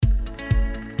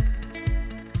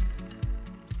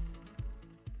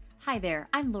Hi there,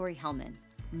 I'm Lori Hellman,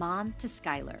 mom to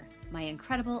Skylar, my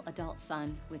incredible adult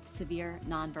son with severe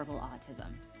nonverbal autism.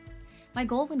 My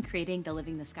goal when creating the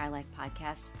Living the Sky Life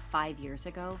podcast 5 years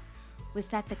ago was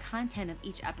that the content of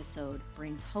each episode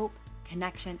brings hope,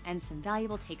 connection, and some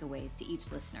valuable takeaways to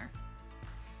each listener.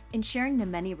 In sharing the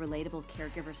many relatable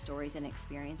caregiver stories and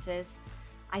experiences,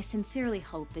 I sincerely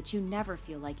hope that you never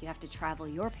feel like you have to travel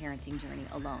your parenting journey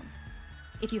alone.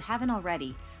 If you haven't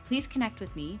already, please connect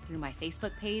with me through my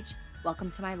Facebook page,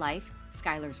 Welcome to My Life,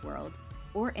 Skylar's World,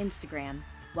 or Instagram,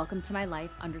 Welcome to My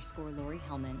Life _Lori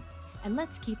Hellman, and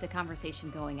let's keep the conversation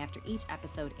going after each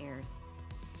episode airs.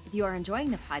 If you are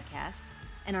enjoying the podcast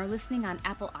and are listening on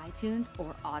Apple iTunes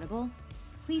or Audible,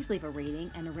 please leave a rating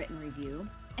and a written review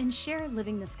and share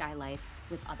Living the Sky Life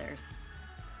with others.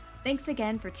 Thanks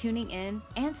again for tuning in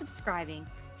and subscribing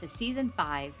to Season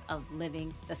 5 of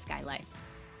Living the Sky Life.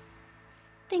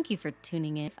 Thank you for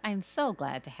tuning in. I'm so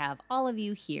glad to have all of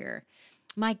you here.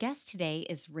 My guest today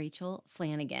is Rachel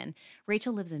Flanagan.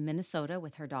 Rachel lives in Minnesota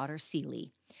with her daughter,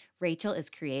 Celie. Rachel is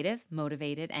creative,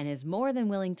 motivated, and is more than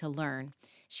willing to learn.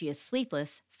 She is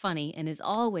sleepless, funny, and is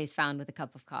always found with a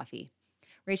cup of coffee.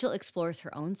 Rachel explores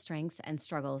her own strengths and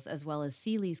struggles as well as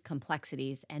Celie's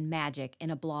complexities and magic in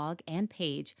a blog and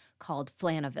page called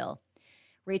Flanaville.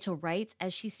 Rachel writes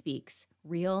as she speaks,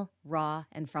 real, raw,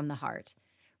 and from the heart.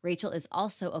 Rachel is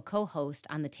also a co-host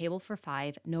on the Table for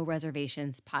Five No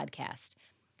Reservations podcast.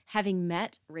 Having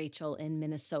met Rachel in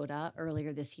Minnesota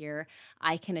earlier this year,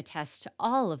 I can attest to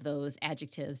all of those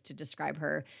adjectives to describe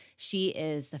her. She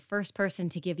is the first person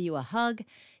to give you a hug.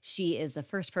 She is the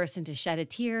first person to shed a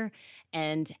tear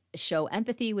and show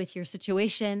empathy with your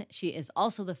situation. She is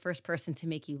also the first person to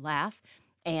make you laugh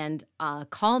and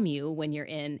calm you when you're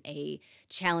in a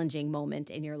challenging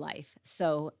moment in your life.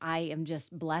 So I am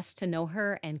just blessed to know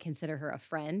her and consider her a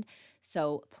friend.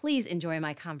 So please enjoy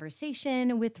my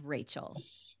conversation with Rachel.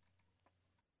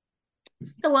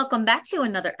 So welcome back to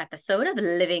another episode of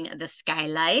Living the Sky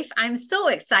Life. I'm so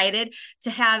excited to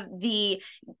have the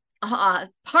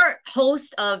part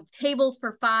host of Table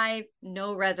for Five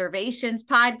No Reservations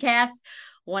podcast,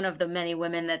 one of the many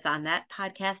women that's on that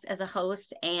podcast as a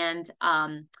host. And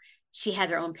she has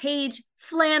her own page,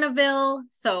 Flanaville.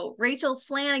 So Rachel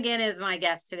Flanagan is my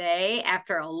guest today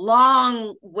after a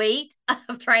long wait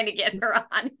of trying to get her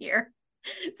on here.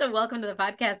 So welcome to the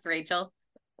podcast, Rachel.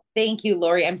 Thank you,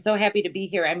 Lori. I'm so happy to be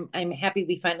here. I'm happy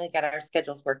we finally got our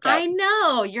schedules worked out. I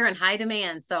know you're in high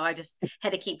demand, so I just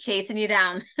had to keep chasing you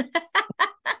down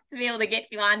to be able to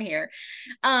get you on here.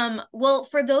 Well,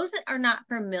 for those that are not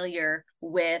familiar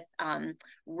with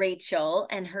Rachel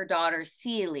and her daughter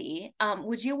Celie,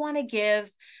 would you want to give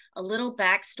a little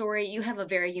backstory? You have a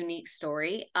very unique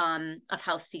story of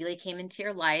how Celie came into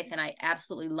your life, and I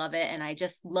absolutely love it. And I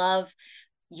just love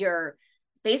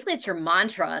basically it's your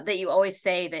mantra that you always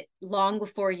say that long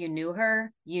before you knew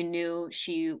her, you knew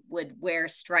she would wear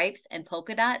stripes and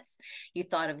polka dots. You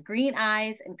thought of green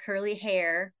eyes and curly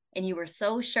hair, and you were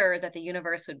so sure that the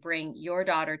universe would bring your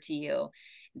daughter to you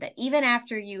that even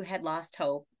after you had lost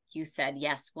hope, you said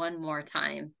yes one more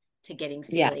time to getting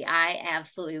Celie. Yeah. I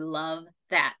absolutely love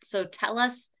that. So tell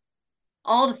us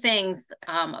all the things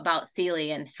about Celie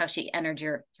and how she entered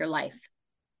your life.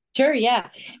 Sure. Yeah.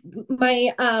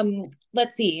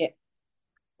 Let's see.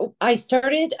 I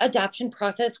started adoption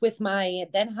process with my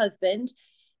then husband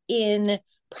in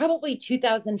probably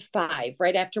 2005,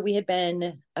 right after we had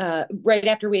gotten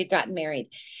married.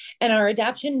 And our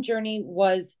adoption journey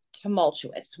was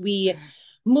tumultuous. We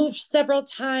moved several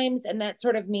times, and that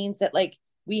sort of means that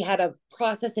we had a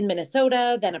process in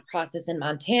Minnesota, then a process in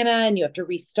Montana, and you have to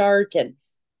restart. And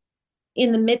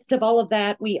in the midst of all of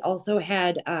that, we also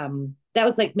had, that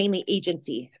was mainly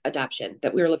agency adoption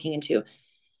that we were looking into.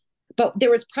 But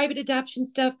there was private adoption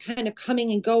stuff kind of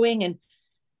coming and going. And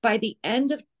by the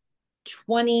end of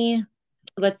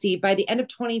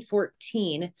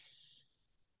 2014,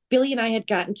 Billy and I had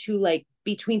gotten to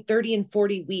between 30 and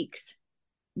 40 weeks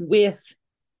with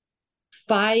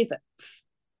 30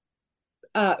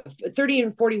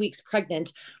 and 40 weeks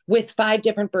pregnant with 5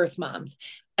 different birth moms.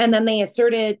 And then they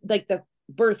asserted, the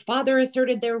birth father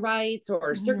asserted their rights,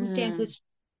 or circumstances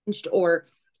changed, or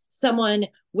someone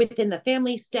within the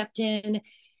family stepped in.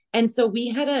 And so we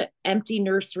had an empty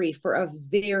nursery for a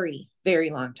very,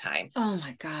 very long time. Oh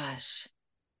my gosh.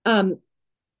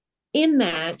 In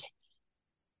that,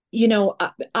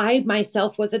 I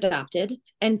myself was adopted.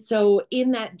 And so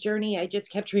in that journey, I just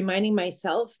kept reminding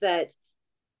myself that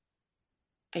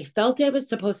I felt I was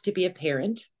supposed to be a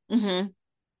parent. Mm-hmm.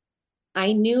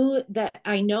 I know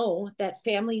that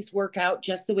families work out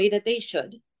just the way that they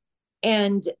should.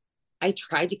 And I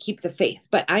tried to keep the faith,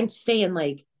 but I'm saying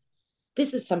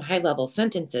this is some high level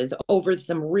sentences over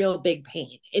some real big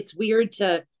pain. It's weird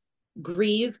to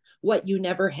grieve what you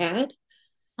never had.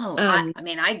 Oh, Um, I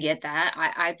mean, I get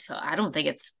that. So I don't think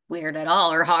it's weird at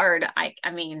all or hard. I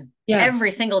mean, yeah,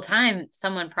 every single time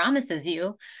someone promises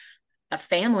you a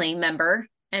family member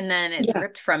and then it's yeah,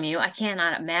 ripped from you, I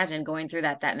cannot imagine going through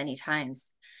that many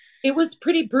times. it was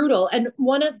pretty brutal. And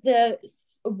one of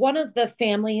the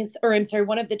families, or I'm sorry,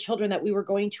 one of the children that we were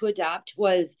going to adopt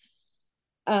was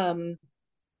um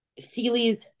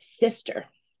Celie's sister.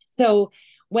 So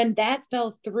when that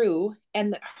fell through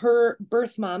and her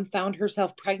birth mom found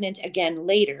herself pregnant again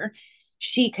later,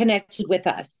 she connected with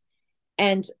us.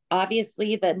 And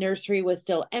obviously, the nursery was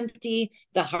still empty,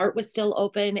 the heart was still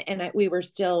open, and we were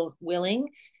still willing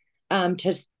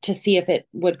to see if it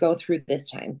would go through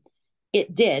this time.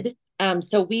 It did.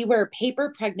 So we were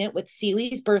paper pregnant with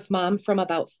Celie's birth mom from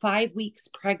about 5 weeks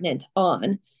pregnant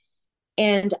on.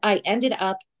 And I ended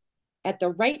up at the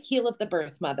right heel of the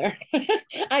birth mother.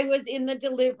 I was in the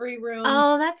delivery room.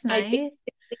 Oh, that's I nice.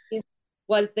 basically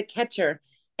was the catcher.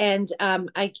 And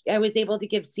I was able to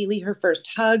give Celie her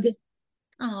first hug.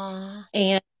 Oh,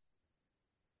 And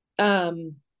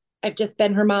um, I've just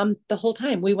been her mom the whole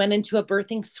time. We went into a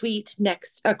birthing suite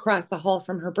next across the hall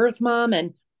from her birth mom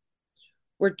and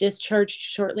were discharged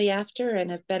shortly after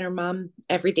and have been her mom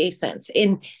every day since.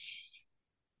 In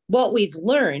what we've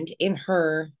learned in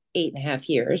her 8.5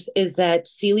 years is that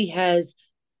Celie has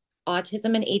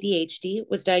autism and ADHD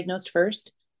was diagnosed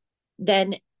first.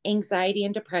 Then anxiety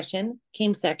and depression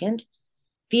came second.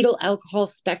 Fetal alcohol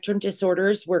spectrum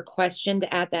disorders were questioned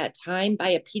at that time by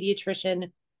a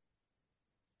pediatrician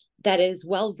that is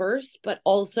well versed, but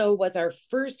also was our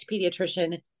first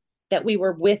pediatrician that we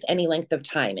were with any length of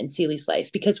time in Celie's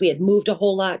life because we had moved a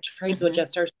whole lot trying to hmm.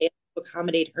 adjust our stay to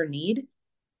accommodate her need.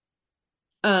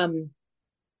 Um,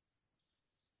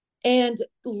 And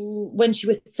when she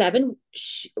was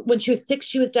when she was 6,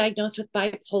 she was diagnosed with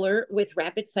bipolar with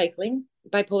rapid cycling,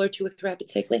 bipolar 2 with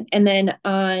rapid cycling. And then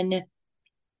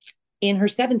in her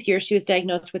 7th year, she was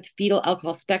diagnosed with fetal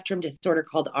alcohol spectrum disorder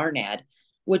called RNAD,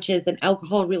 which is an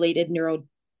alcohol related neuro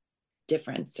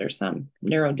difference or some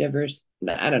neurodiverse.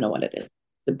 I don't know what it is.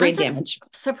 The I'm brain damage.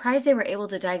 surprised they were able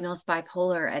to diagnose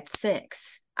bipolar at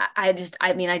 6. I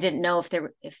mean, I didn't know if they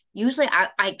were, if usually,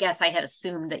 I guess I had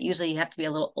assumed that usually you have to be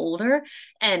a little older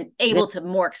and able to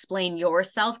more explain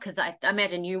yourself. Cause I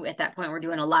imagine you at that point were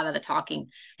doing a lot of the talking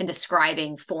and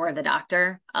describing for the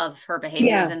doctor of her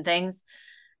behaviors Yeah. and things.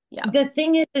 Yeah. The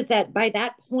thing is that by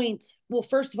that point, well,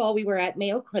 first of all, we were at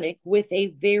Mayo Clinic with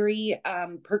a very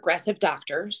progressive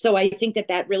doctor. So I think that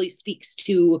that really speaks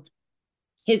to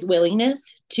his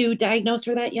willingness to diagnose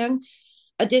her that young.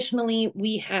 Additionally,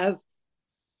 we have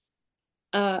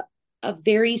uh, a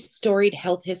very storied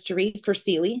health history for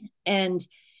Celie, and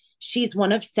she's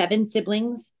one of 7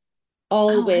 siblings, all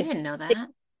Oh, I with, didn't know that.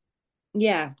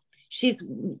 yeah, she's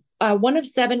one of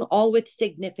 7, all with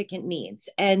significant needs.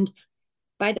 And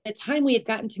by the time we had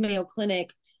gotten to Mayo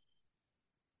Clinic,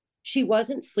 she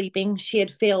wasn't sleeping. She had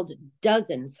failed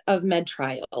dozens of med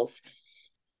trials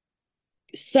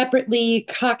separately,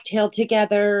 cocktail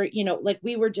together, like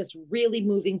we were just really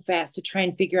moving fast to try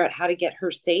and figure out how to get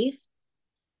her safe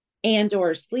and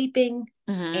or sleeping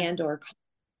Hmm. and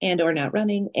or not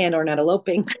running and or not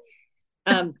eloping.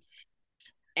 um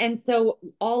and so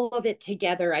all of it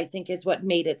together I think is what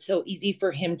made it so easy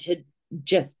for him to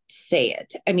just say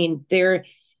it. I mean,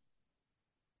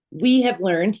 we have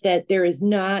learned that there is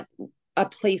not a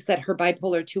place that her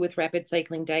bipolar 2 with rapid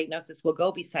cycling diagnosis will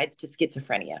go besides to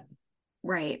schizophrenia.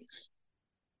 Right.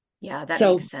 Yeah, that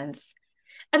So makes sense.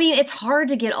 I mean, it's hard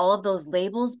to get all of those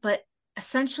labels, but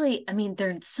essentially, I mean,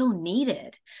 they're so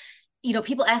needed.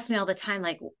 People ask me all the time,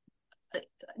 like,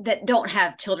 that don't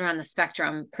have children on the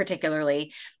spectrum,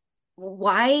 particularly,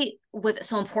 why was it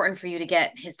so important for you to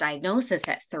get his diagnosis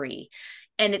at 3?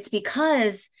 And it's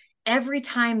because every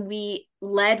time we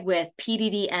led with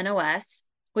PDD NOS,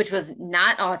 which was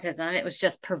not autism, it was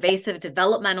just pervasive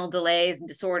developmental delays and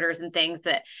disorders and things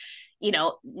that,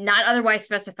 not otherwise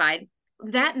specified.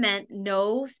 That meant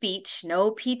no speech,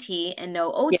 no PT, and no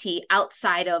yeah, OT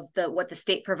outside of the what the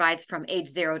state provides from age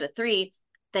 0 to 3.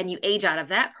 Then you age out of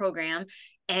that program.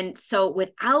 And so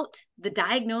without the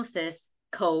diagnosis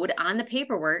code on the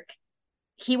paperwork,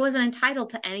 he wasn't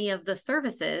entitled to any of the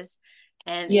services.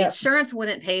 And the yeah. insurance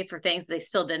wouldn't pay for things. They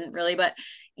still didn't really, but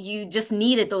you just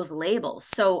needed those labels.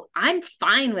 So I'm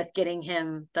fine with getting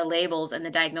him the labels and the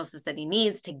diagnosis that he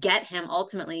needs to get him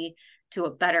ultimately to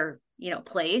a better,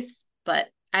 place. But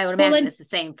I would Well, imagine and it's the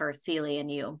same for Celie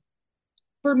and you.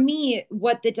 for me,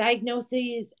 what the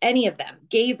diagnoses, any of them,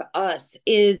 gave us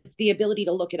is the ability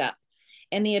to look it up.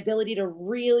 and the ability to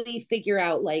really figure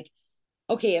out like,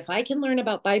 okay, if I can learn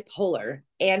about bipolar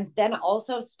and then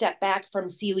also step back from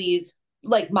Celie's,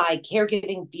 like my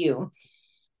caregiving view,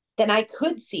 then I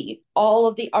could see all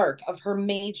of the arc of her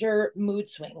major mood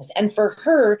swings. And for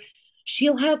her,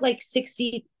 she'll have like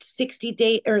 60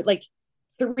 day or like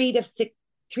 3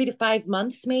 to 5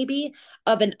 months maybe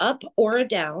of an up or a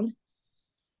down.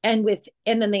 And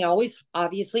then they always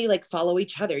obviously like follow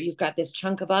each other. You've got this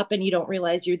chunk of up and you don't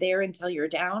realize you're there until you're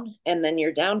down, and then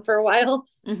you're down for a while.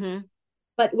 Mm-hmm.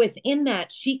 But within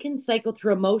that, she can cycle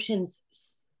through emotions.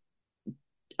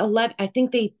 11, I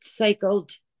think they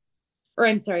cycled, or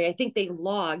I'm sorry, I think they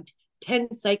logged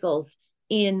 10 cycles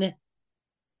in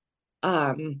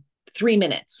 3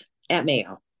 minutes at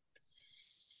Mayo.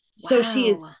 So she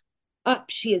is Wow. up,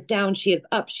 she is down, she is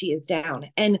up, she is down.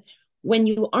 And when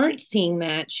you aren't seeing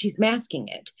that, she's masking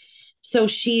it. So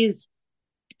she's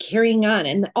carrying on.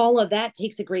 And all of that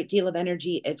takes a great deal of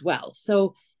energy as well.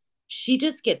 So she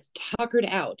just gets tuckered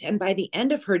out. And by the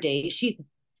end of her day, she's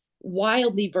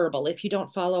wildly verbal. If you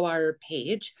don't follow our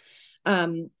page,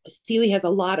 Celie has a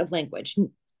lot of language.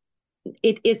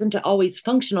 It isn't always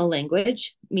functional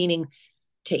language, meaning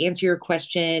to answer your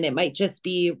question, it might just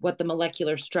be what the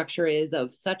molecular structure is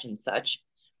of such and such.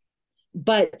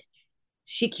 But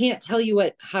she can't tell you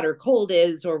what hot or cold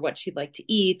is or what she'd like to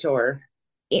eat or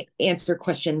answer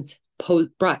questions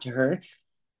brought to her.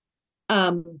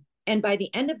 And by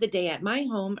the end of the day at my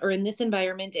home or in this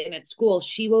environment and at school,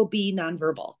 she will be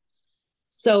nonverbal.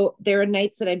 So there are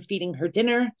nights that I'm feeding her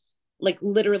dinner, like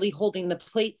literally holding the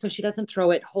plate so she doesn't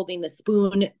throw it, holding the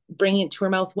spoon, bringing it to her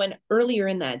mouth, when earlier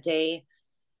in that day,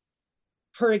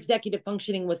 her executive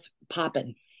functioning was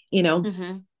popping, you know?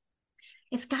 Mm-hmm.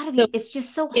 It's got to So be, it's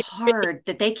just so it's hard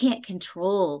that they can't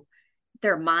control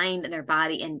their mind and their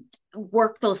body and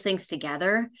work those things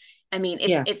together. I mean,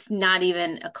 yeah, it's not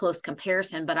even a close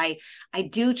comparison, but I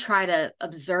do try to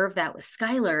observe that with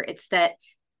Skylar. It's that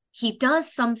he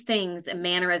does some things and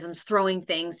mannerisms, throwing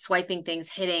things, swiping things,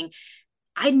 hitting.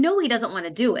 I know he doesn't want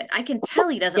to do it. I can tell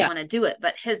he doesn't yeah, want to do it,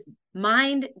 but his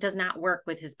mind does not work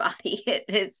with his body.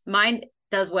 His mind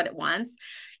does what it wants.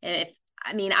 And if,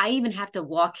 I mean, I even have to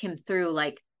walk him through,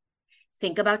 like,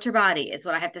 think about your body is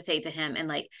what I have to say to him, and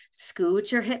like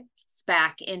scoot your hips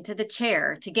back into the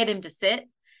chair to get him to sit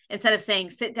instead of saying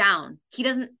sit down. He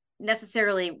doesn't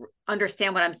necessarily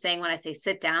understand what I'm saying when I say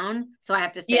sit down. So I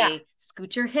have to yeah. say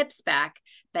scoot your hips back,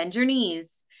 bend your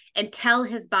knees, and tell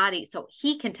his body so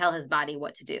he can tell his body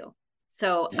what to do.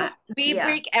 So We yeah.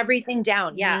 break everything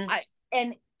down. Yeah. Mm-hmm.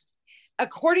 And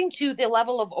according to the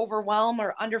level of overwhelm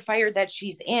or under fire that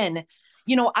she's in,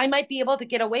 I might be able to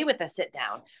get away with a sit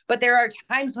down, but there are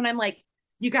times when I'm like,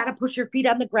 you got to push your feet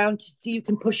on the ground so you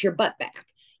can push your butt back.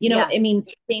 Yeah. I mean,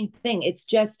 same thing. It's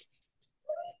just,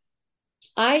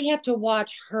 I have to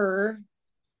watch her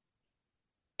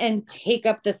and take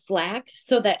up the slack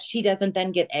so that she doesn't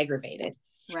then get aggravated.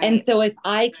 And Right. so if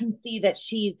I can see that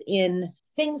she's in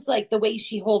things like the way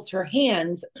she holds her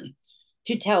hands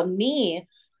to tell me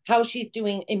how she's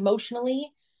doing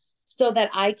emotionally so that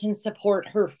I can support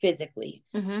her physically.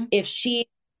 Mm-hmm. If she's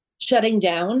shutting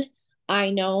down, I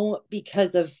know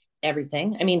because of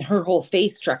everything. I mean, her whole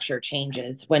face structure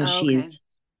changes when Oh, okay.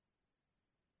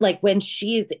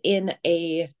 she's in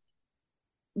a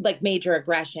like major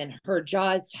aggression. Her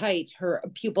jaw's tight, her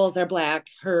pupils are black,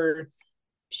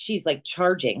 she's like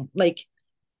charging. Like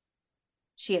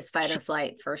She is fight or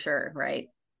flight for sure, right?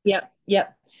 yep,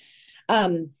 yep.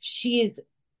 She's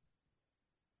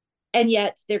and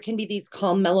yet there can be these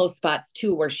calm mellow spots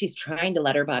too where she's trying to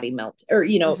let her body melt or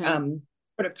Mm-hmm.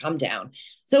 sort of calm down.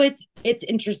 So it's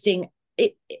interesting.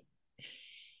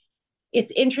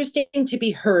 It's interesting to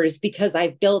be hers because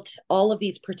I've built all of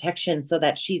these protections so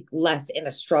that she's less in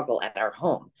a struggle at our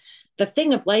home. The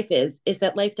thing of life is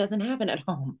that life doesn't happen at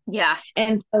home. Yeah.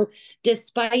 And so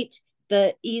despite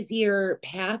the easier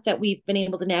path that we've been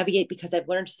able to navigate because I've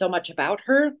learned so much about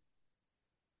her,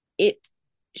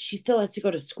 she still has to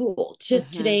go to school.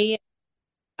 Just Mm-hmm. today,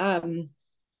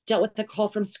 dealt with a call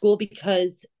from school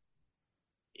because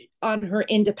on her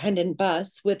independent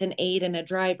bus with an aide and a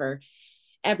driver,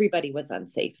 everybody was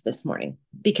unsafe this morning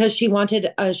because she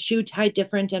wanted a shoe tied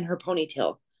different and her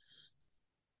ponytail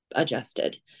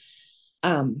adjusted.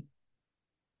 And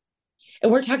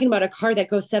we're talking about a car that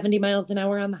goes 70 miles an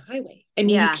hour on the highway. I mean,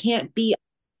 you Yeah. can't be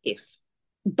safe,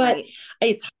 but Right.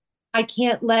 it's,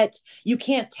 you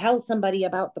can't tell somebody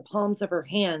about the palms of her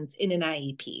hands in an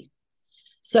IEP.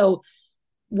 So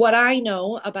what I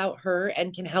know about her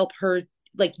and can help her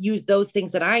like use those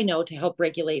things that I know to help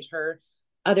regulate her,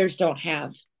 others don't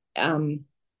have. And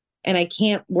I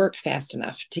can't work fast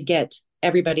enough to get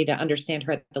everybody to understand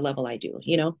her at the level I do,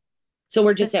 you know? So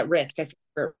we're just at risk. I feel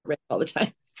we're at risk all the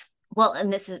time. Well,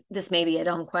 and this may be a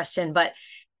dumb question, but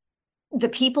the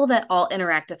people that all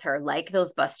interact with her, like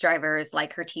those bus drivers,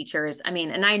 like her teachers, I mean,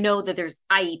 and I know that there's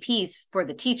IEPs for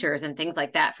the teachers and things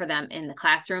like that for them in the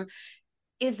classroom.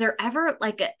 Is there ever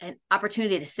like an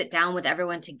opportunity to sit down with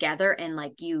everyone together and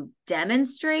like you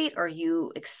demonstrate or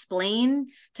you explain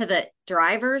to the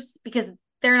drivers, because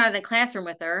they're not in the classroom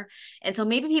with her, and so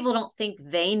maybe people don't think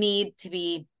they need to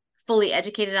be fully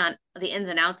educated on the ins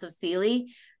and outs of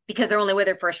Sealy because they're only with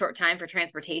her for a short time for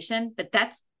transportation, but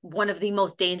that's one of the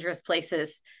most dangerous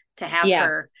places to have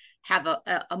her have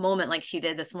a moment like she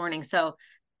did this morning. So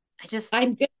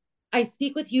I'm good. I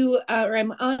speak with you, or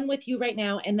I'm on with you right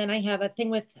now. And then I have a thing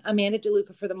with Amanda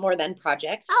DeLuca for the More Than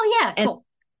Project. Oh yeah. Cool.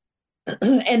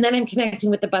 And then I'm connecting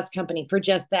with the bus company for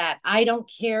just that. I don't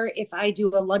care if I do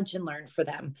a lunch and learn for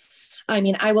them. I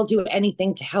mean, I will do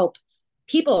anything to help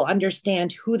people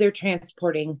understand who they're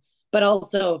transporting, but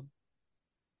also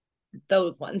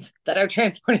those ones that are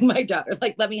transporting my daughter.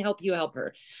 Like, let me help you help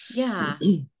her. Yeah.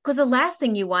 Because the last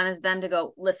thing you want is them to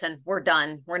go, listen, we're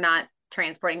done. We're not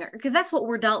transporting her. Because that's what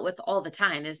we're dealt with all the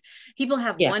time is people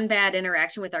have one bad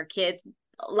interaction with our kids.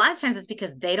 A lot of times it's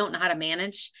because they don't know how to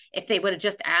manage. If they would have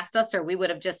just asked us or we would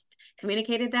have just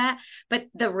communicated that. But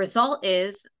the result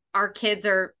is our kids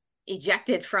are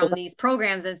ejected from these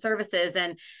programs and services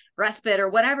and respite or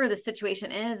whatever the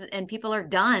situation is, and people are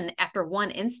done after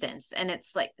one instance. And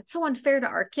it's like, it's so unfair to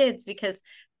our kids because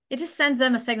it just sends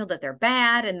them a signal that they're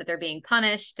bad and that they're being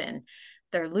punished and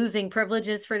they're losing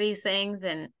privileges for these things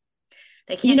and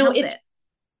they can't help it.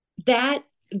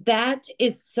 That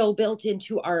is so built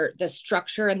into the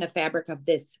structure and the fabric of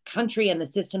this country and the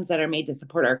systems that are made to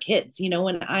support our kids. You know,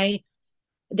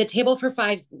 the Table for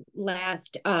Five's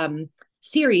last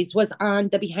series was on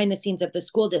the behind the scenes of the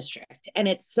school district. And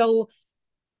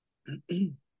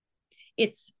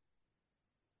it's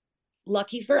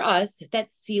lucky for us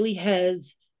that Sealy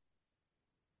has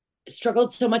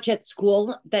struggled so much at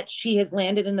school that she has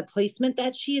landed in the placement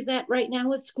that she is at right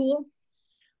now at school.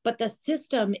 But the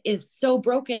system is so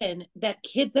broken that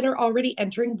kids that are already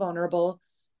entering vulnerable,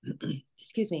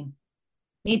 excuse me,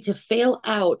 need to fail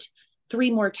out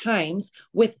 3 more times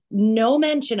with no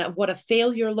mention of what a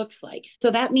failure looks like.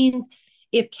 So that means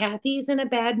if Kathy's in a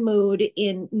bad mood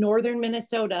in northern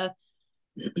Minnesota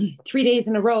 3 days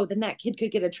in a row, then that kid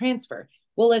could get a transfer.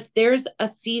 Well, if there's a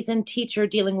seasoned teacher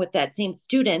dealing with that same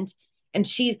student and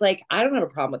she's like, I don't have a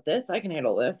problem with this. I can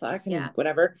handle this. I can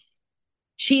whatever.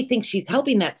 She thinks she's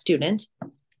helping that student,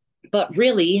 but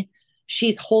really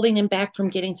she's holding him back from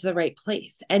getting to the right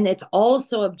place. And it's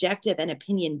also objective and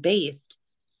opinion based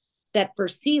that for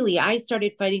Sealy, I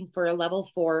started fighting for a level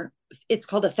 4. It's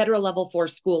called a federal level 4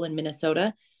 school in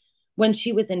Minnesota when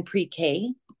she was in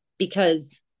pre-K,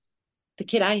 because the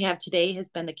kid I have today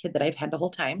has been the kid that I've had the whole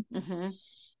time. Mm-hmm.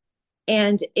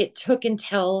 And it took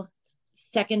until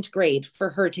 2nd grade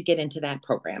for her to get into that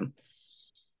program.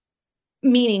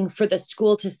 Meaning for the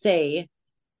school to say,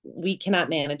 we cannot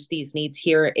manage these needs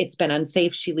here. It's been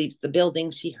unsafe. She leaves the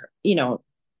building.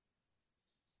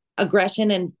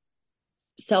 Aggression and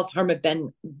self-harm have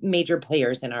been major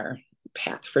players in our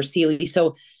path for Sealy.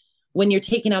 So when you're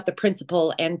taking out the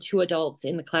principal and 2 adults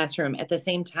in the classroom at the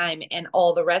same time, and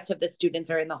all the rest of the students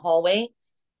are in the hallway,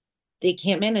 they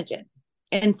can't manage it.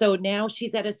 And so now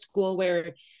she's at a school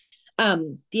where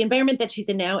the environment that she's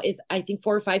in now is, I think,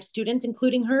 4 or 5 students,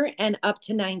 including her, and up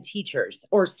to 9 teachers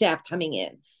or staff coming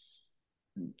in.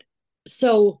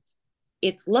 So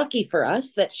it's lucky for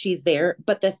us that she's there,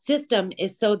 but the system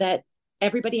is so that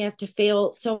everybody has to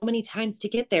fail so many times to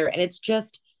get there. And it's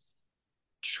just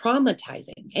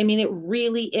traumatizing. I mean, it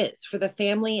really is for the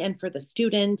family and for the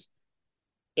student.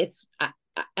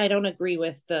 I don't agree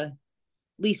with the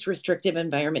least restrictive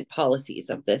environment policies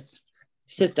of this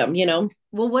system, you know?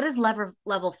 Well, what does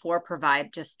level 4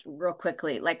 provide, just real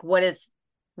quickly? Like, what is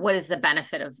the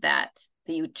benefit of that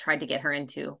you tried to get her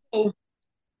into? Oh,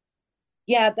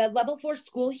 yeah, the level 4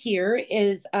 school here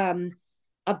is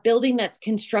a building that's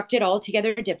constructed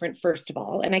altogether different, first of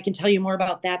all. And I can tell you more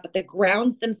about that, but the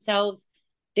grounds themselves,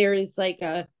 there is like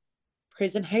a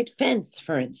prison height fence,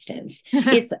 for instance.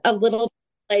 It's a little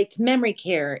like memory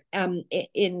care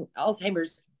in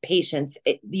Alzheimer's patients.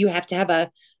 You have to have a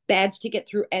badge to get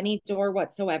through any door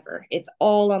whatsoever. It's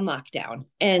all on lockdown.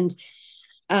 And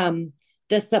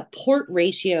the support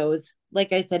ratios,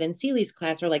 like I said, in Sealy's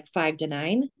class are like 5 to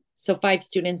 9. So 5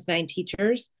 students, 9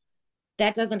 teachers.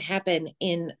 That doesn't happen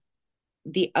in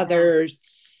the other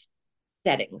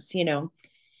settings, you know?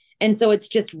 And so it's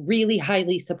just really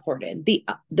highly supported. The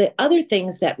other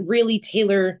things that really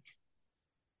tailor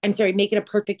I'm sorry, make it a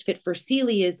perfect fit for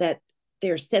Sealy is that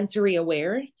they're sensory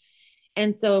aware.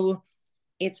 And so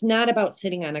it's not about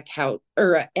sitting on a couch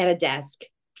or at a desk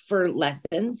for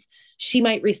lessons. She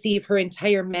might receive her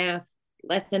entire math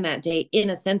lesson that day in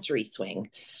a sensory swing.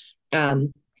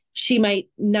 Um, she might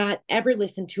not ever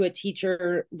listen to a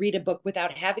teacher read a book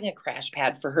without having a crash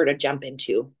pad for her to jump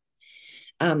into.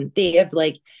 They have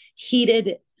like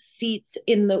heated seats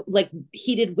in the like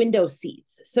heated window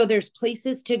seats. So there's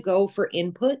places to go for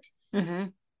input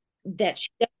that she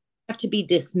doesn't have to be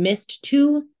dismissed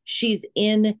to. She's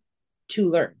in to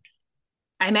learn.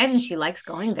 I imagine she likes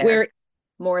going there Where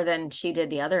more than she did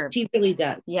the other. she really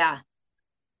does. Yeah.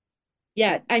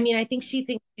 Yeah. I mean, I think she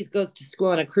thinks she goes to school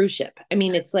on a cruise ship. I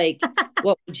mean, it's like,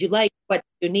 what would you like? What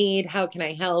do you need? How can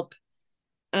I help?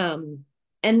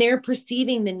 And they're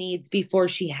perceiving the needs before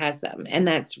she has them. And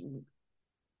that's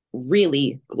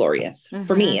really glorious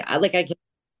for me. I can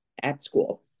at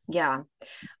school. Yeah.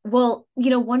 Well,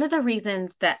 one of the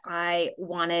reasons that I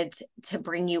wanted to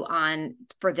bring you on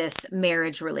for this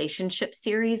marriage relationship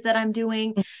series that I'm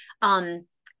doing,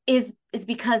 is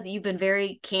because you've been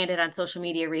very candid on social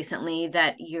media recently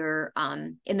that you're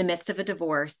in the midst of a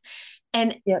divorce.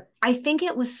 And I think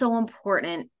it was so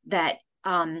important that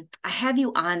I have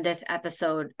you on this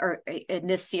episode or in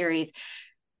this series,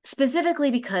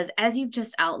 specifically because as you've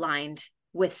just outlined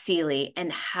with Sealy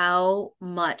and how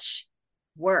much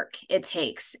work it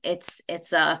takes,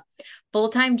 it's a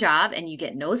full-time job and you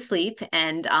get no sleep,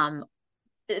 and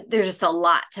there's just a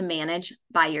lot to manage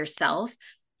by yourself.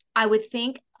 I would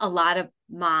think a lot of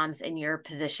moms in your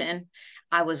position,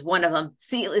 I was one of them.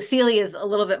 Sealy is a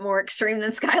little bit more extreme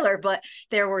than Skylar, but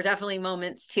there were definitely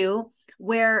moments too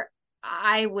where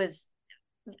I was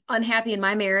unhappy in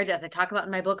my marriage, as I talk about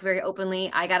in my book very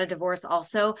openly. I got a divorce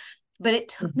also, but it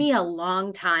took me a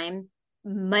long time,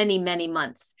 many, many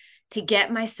months, to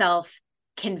get myself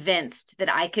convinced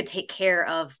that I could take care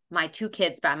of my 2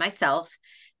 kids by myself,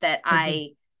 that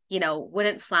I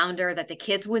wouldn't flounder, that the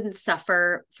kids wouldn't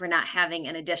suffer for not having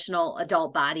an additional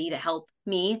adult body to help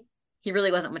me. He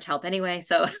really wasn't much help anyway.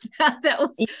 So that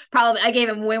was probably, I gave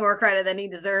him way more credit than he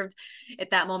deserved at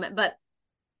that moment. But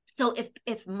so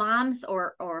if moms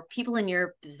or people in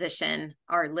your position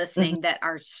are listening that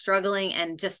are struggling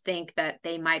and just think that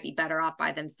they might be better off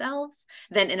by themselves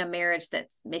than in a marriage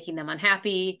that's making them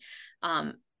unhappy,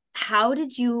 how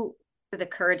did you have the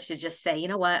courage to just say, you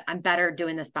know what, I'm better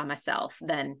doing this by myself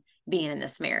than being in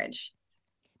this marriage?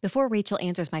 Before Rachel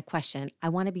answers my question, I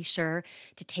want to be sure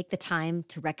to take the time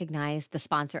to recognize the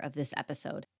sponsor of this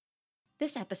episode.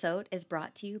 This episode is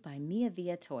brought to you by Mia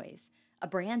Via Toys, a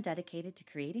brand dedicated to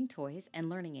creating toys and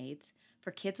learning aids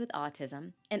for kids with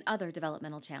autism and other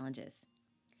developmental challenges.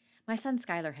 My son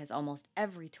Skylar has almost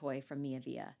every toy from Mia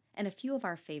Via, and a few of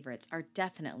our favorites are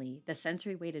definitely the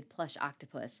sensory-weighted plush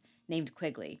octopus named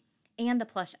Quigley and the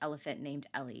plush elephant named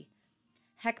Ellie.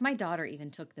 Heck, my daughter even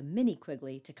took the mini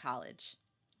Quigley to college.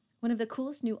 One of the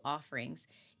coolest new offerings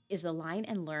is the Line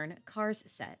and Learn Cars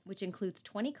set, which includes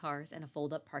 20 cars and a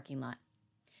fold-up parking lot.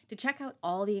 To check out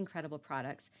all the incredible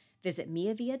products, visit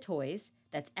Mia Via Toys,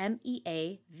 that's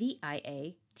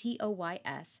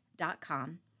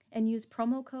MEAVIATOYS.com, and use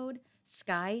promo code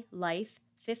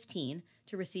SKYLIFE15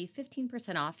 to receive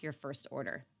 15% off your first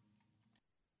order.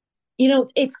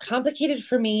 It's complicated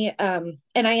for me, and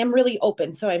I am really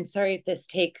open, so I'm sorry if this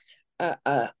takes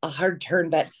a hard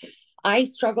turn, but I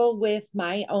struggle with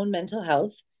my own mental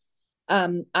health.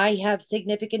 I have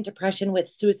significant depression with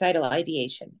suicidal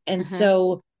ideation. And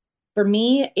so for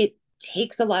me, it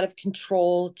takes a lot of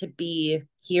control to be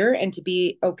here and to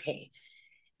be okay.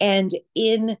 And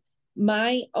in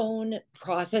my own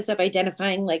process of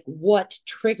identifying like what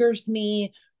triggers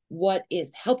me, what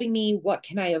is helping me, what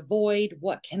can I avoid,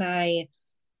 what can I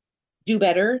do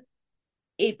better,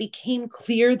 it became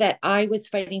clear that I was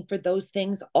fighting for those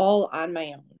things all on my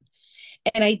own.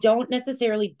 And I don't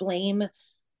necessarily blame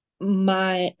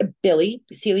my Billy,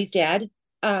 Sealy's dad.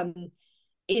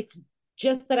 It's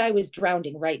just that I was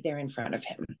drowning right there in front of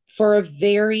him for a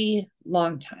very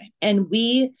long time. And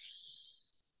we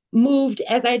moved,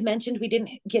 as I had mentioned, we didn't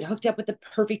get hooked up with the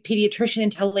perfect pediatrician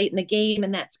until late in the game.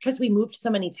 And that's because we moved so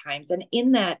many times. And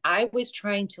in that, I was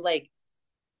trying to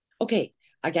okay,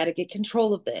 I got to get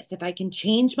control of this. If I can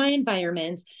change my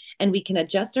environment and we can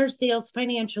adjust our sales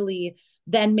financially,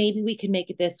 then maybe we can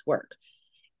make this work.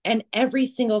 And every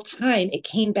single time it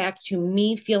came back to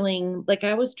me feeling like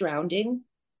I was drowning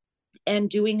and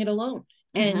doing it alone.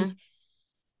 And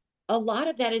a lot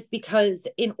of that is because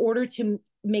in order to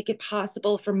make it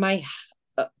possible for me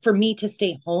to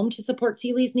stay home to support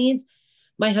Sealy's needs,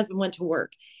 my husband went to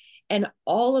work. And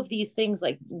all of these things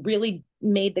like really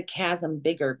made the chasm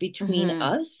bigger between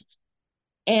us.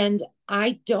 And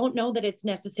I don't know that it's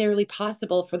necessarily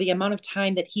possible for the amount of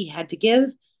time that he had to give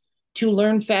to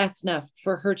learn fast enough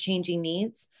for her changing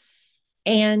needs.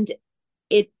 And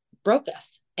it broke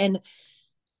us. And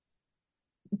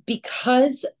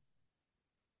because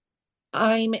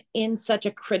I'm in such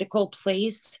a critical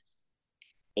place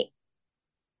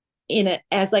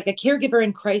as like a caregiver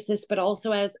in crisis, but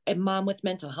also as a mom with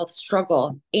mental health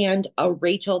struggle, and a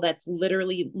Rachel that's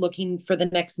literally looking for the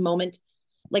next moment,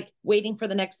 like waiting for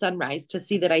the next sunrise to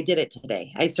see that I did it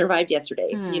today. I survived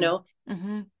yesterday, I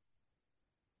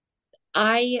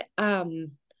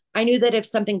knew that if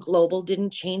something global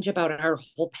didn't change about our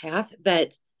whole path,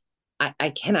 that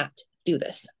I cannot do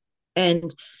this. And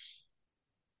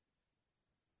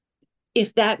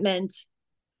if that meant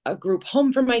a group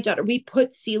home for my daughter, we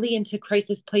put Celie into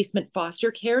crisis placement foster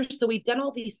care. So we've done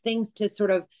all these things to sort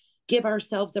of give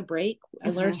ourselves a break. I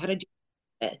learned how to do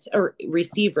it or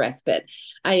receive respite.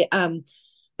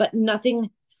 But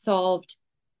nothing solved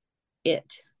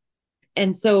it.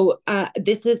 And so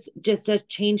this is just to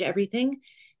change everything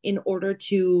in order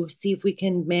to see if we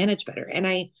can manage better. And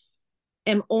I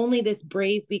am only this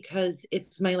brave because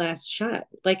it's my last shot.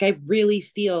 Like I really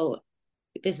feel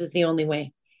this is the only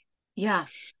way. Yeah.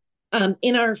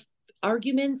 In our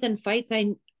arguments and fights,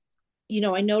 I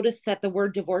noticed that the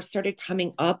word divorce started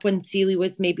coming up when Celie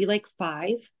was maybe like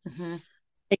 5.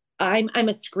 Like, I'm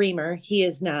a screamer. He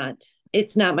is not.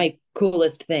 It's not my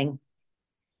coolest thing.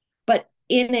 But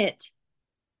in it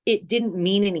didn't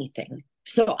mean anything.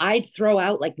 So I'd throw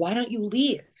out like, why don't you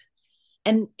leave?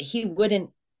 And he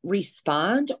wouldn't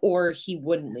respond, or he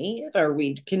wouldn't leave, or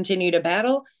we'd continue to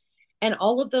battle. And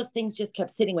all of those things just kept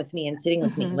sitting with me and sitting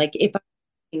with me. Like, if I'm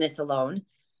doing this alone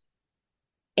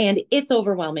and it's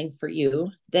overwhelming for you,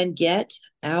 then get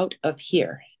out of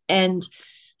here. And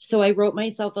so I wrote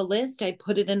myself a list. I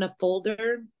put it in a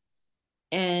folder,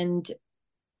 and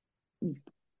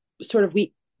sort of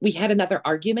we had another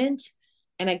argument,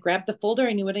 and I grabbed the folder.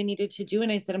 I knew what I needed to do.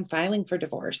 And I said, I'm filing for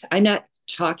divorce. I'm not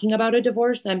talking about a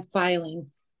divorce. I'm filing.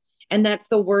 And that's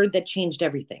the word that changed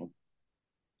everything.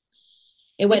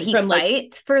 It went from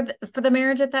fight for the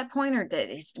marriage at that point, or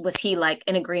was he like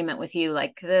in agreement with you?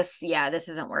 Like this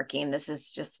isn't working. This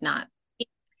is just not.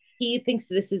 He thinks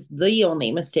this is the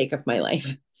only mistake of my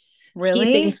life. Really?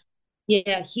 He thinks,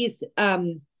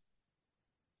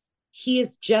 he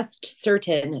is just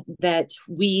certain that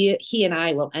he and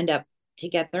I will end up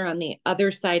together on the other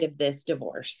side of this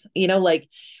divorce. Like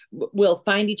we'll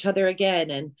find each other again.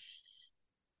 And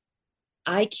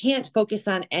I can't focus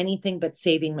on anything but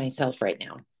saving myself right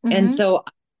now. And so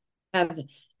I have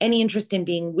any interest in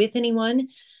being with anyone.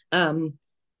 I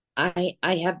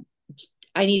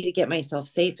need to get myself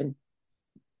safe and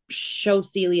show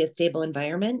Celia a stable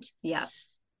environment. Yeah.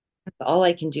 That's all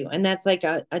I can do. And that's like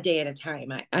a day at a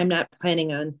time. I'm not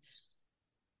planning on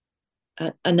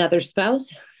another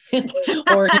spouse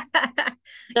or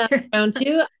round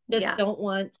 2. I just don't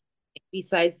want,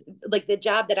 besides like the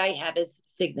job that I have is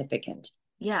significant.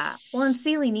 Yeah. Well, and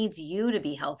Celie needs you to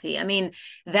be healthy. I mean,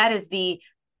 that is the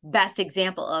best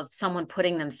example of someone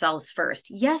putting themselves first.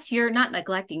 Yes, you're not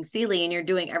neglecting Celie and you're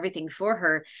doing everything for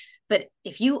her. But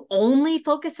if you only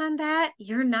focus on that,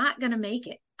 you're not going to make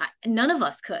it. None of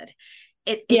us could.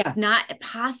 It's not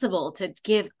possible to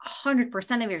give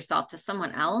 100% of yourself to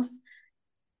someone else,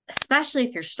 especially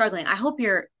if you're struggling. I hope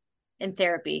you're in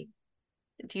therapy.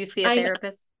 Do you see a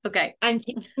therapist? Okay. I'm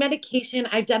taking medication.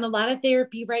 I've done a lot of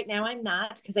therapy. Right now I'm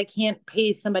not, because I can't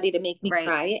pay somebody to make me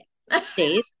cry.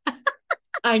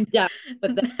 I'm done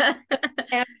with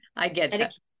that. I get you.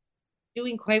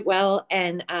 Doing quite well.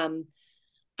 And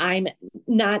I'm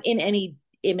not in any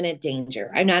imminent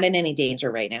danger. I'm not in any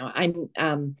danger right now.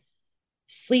 I'm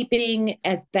sleeping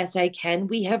as best I can.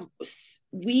 We have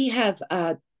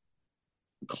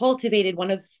cultivated one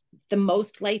of the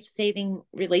most life-saving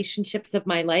relationships of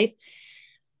my life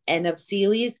and of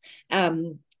Celie's.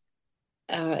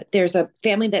 There's a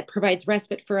family that provides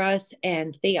respite for us,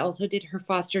 and they also did her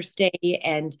foster stay.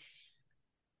 And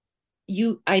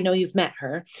I know you've met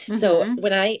her. So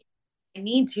when I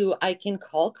need to, I can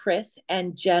call Chris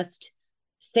and just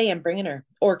say I'm bringing her,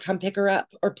 or come pick her up,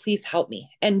 or please help me.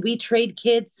 And we trade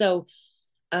kids. So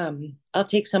I'll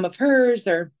take some of hers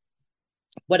or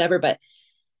whatever, but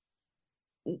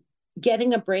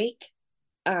getting a break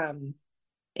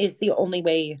is the only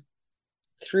way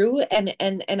through.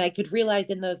 And I could realize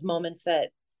in those moments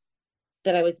that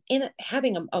I was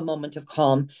having a moment of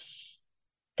calm,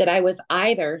 that I was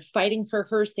either fighting for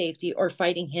her safety or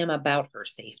fighting him about her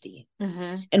safety.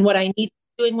 And what I need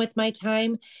doing with my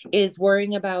time is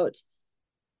worrying about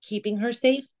keeping her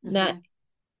safe, not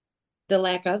the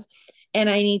lack of. And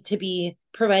I need to be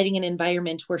providing an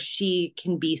environment where she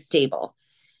can be stable,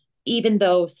 even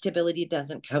though stability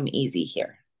doesn't come easy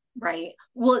here. Right.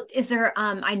 Well, is there,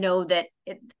 I know that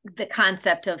the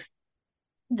concept of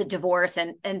the divorce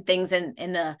and things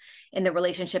in the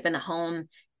relationship in the home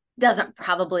doesn't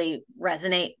probably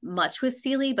resonate much with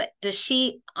Celie, but does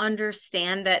she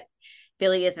understand that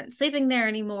Billy isn't sleeping there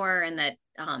anymore and that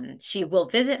she will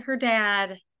visit her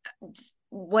dad?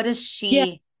 What does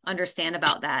she understand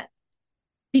about that?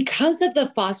 Because of the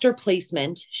foster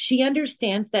placement, she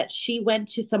understands that she went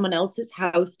to someone else's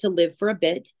house to live for a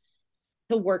bit,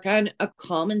 to work on a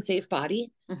calm and safe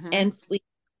body and sleep,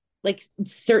 like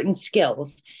certain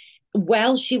skills.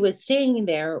 While she was staying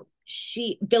there,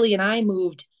 Billy and I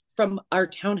moved from our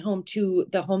townhome to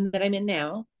the home that I'm in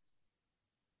now.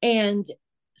 And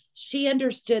she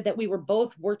understood that we were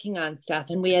both working on stuff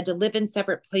and we had to live in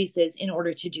separate places in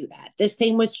order to do that. The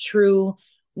same was true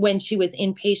when she was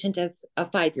inpatient as a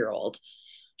 5-year-old.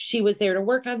 She was there to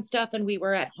work on stuff and we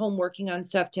were at home working on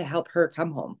stuff to help her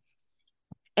come home.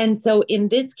 And so in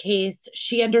this case,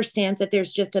 she understands that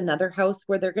there's just another house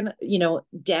where they're going to,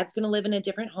 dad's going to live in a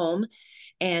different home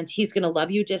and he's going to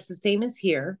love you just the same as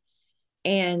here.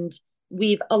 And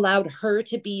we've allowed her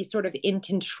to be sort of in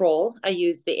control. I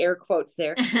use the air quotes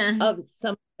there of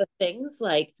some of the things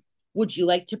like, would you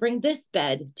like to bring this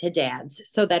bed to dad's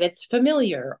so that it's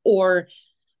familiar? Or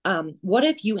what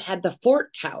if you had the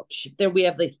fort couch? There we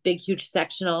have this big, huge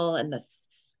sectional and the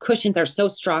cushions are so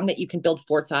strong that you can build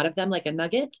forts out of them like a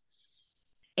nugget.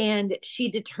 And she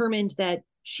determined that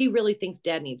she really thinks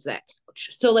dad needs that couch.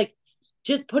 So like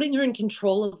just putting her in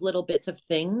control of little bits of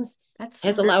things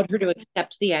has allowed her to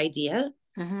accept the idea.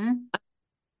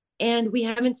 And we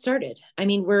haven't started. I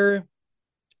mean, we're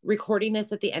recording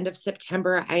this at the end of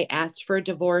September. I asked for a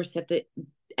divorce at the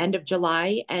end of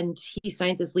July and he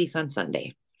signs his lease on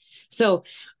Sunday. So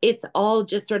it's all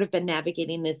just sort of been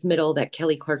navigating this middle that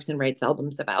Kelly Clarkson writes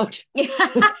albums about.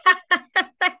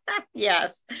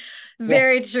 Yes,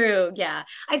 very true. Yeah.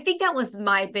 I think that was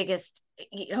my biggest,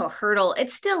 hurdle. It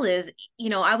still is,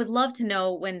 I would love to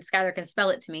know when Skylar can spell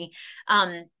it to me,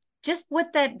 just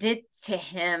what that did to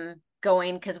him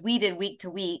going, because we did week to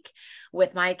week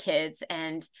with my kids.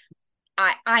 And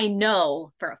I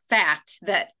know for a fact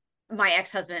that my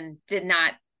ex-husband did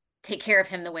not take care of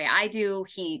him the way I do.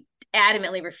 He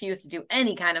adamantly refused to do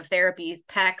any kind of therapies,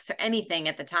 PECs or anything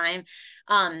at the time.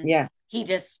 He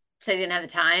just said he didn't have the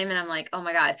time. And I'm like, oh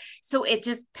my God. So it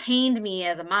just pained me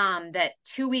as a mom that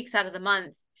 2 weeks out of the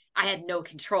month, I had no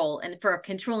control. And for a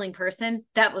controlling person,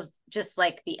 that was just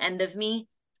like the end of me.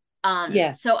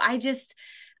 So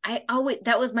I always,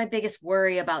 that was my biggest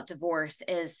worry about divorce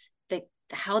is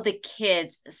how the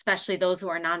kids, especially those who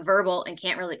are nonverbal and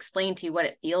can't really explain to you what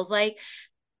it feels like,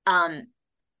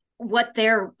 what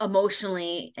they're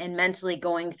emotionally and mentally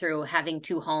going through having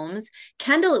 2 homes.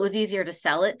 Kendall, it was easier to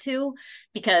sell it to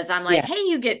because I'm like, hey,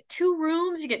 you get 2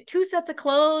 rooms, you get 2 sets of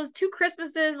clothes, 2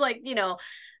 Christmases,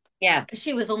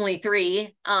 she was only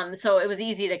 3. So it was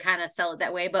easy to kind of sell it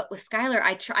that way. But with Skylar,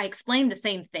 I explained the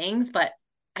same things, but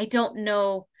I don't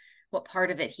know what part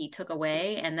of it he took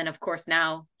away. And then of course,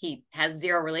 now he has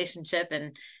 0 relationship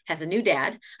and has a new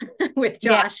dad with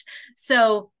Josh.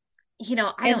 So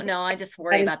I don't know. I just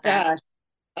worry about that.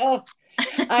 Oh,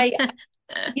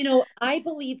 I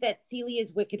believe that Celie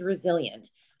is wicked resilient.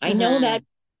 I know that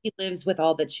she lives with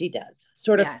all that she does,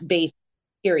 sort of base,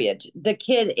 period. The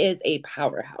kid is a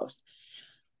powerhouse.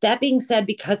 That being said,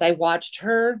 because I watched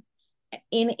her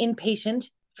in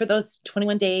inpatient for those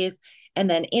 21 days and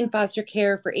then in foster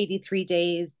care for 83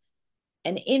 days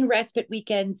and in respite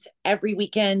weekends every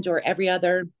weekend or every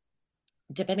other,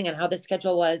 depending on how the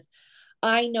schedule was,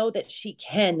 I know that she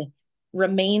can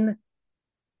remain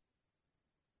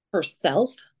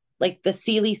herself. Like the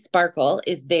Celie sparkle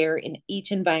is there in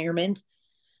each environment.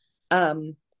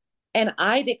 And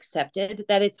I've accepted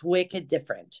that it's wicked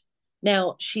different.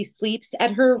 Now she sleeps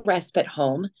at her respite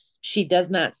home. She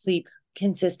does not sleep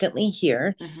consistently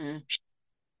here.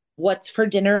 What's for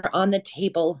dinner on the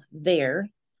table there.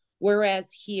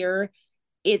 Whereas here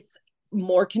it's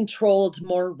more controlled,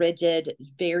 more rigid,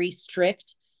 very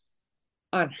strict.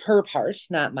 On her part,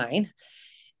 not mine.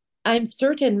 I'm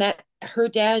certain that her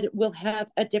dad will have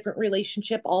a different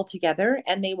relationship altogether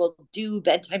and they will do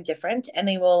bedtime different and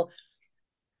they will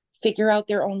figure out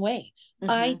their own way.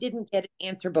 I didn't get an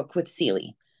answer book with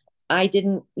Celie.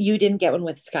 You didn't get one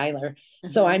with Skylar.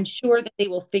 So I'm sure that they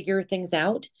will figure things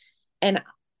out. And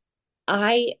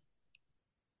I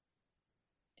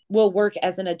will work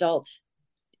as an adult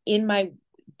in my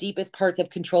deepest parts of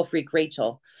control freak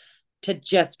Rachel to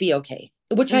just be okay,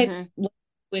 which I've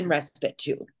in respite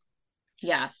too.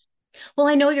 Yeah. Well,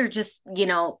 I know you're just,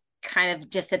 kind of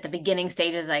just at the beginning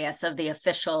stages, I guess, of the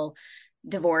official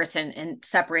divorce and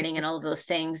separating and all of those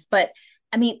things. But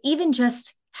I mean, even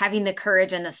just having the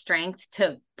courage and the strength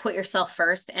to put yourself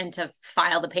first and to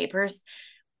file the papers,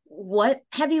 what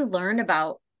have you learned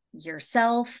about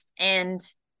yourself and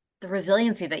the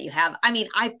resiliency that you have? I mean,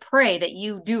 I pray that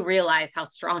you do realize how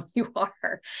strong you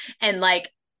are and like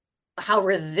how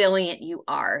resilient you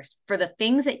are for the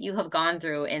things that you have gone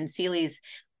through in Celie's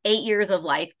 8 years of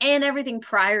life and everything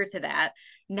prior to that.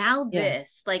 Now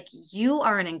this, like, you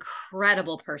are an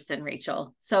incredible person,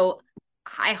 Rachel. So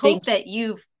I hope that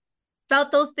you've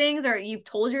felt those things, or you've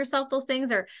told yourself those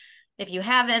things, or if you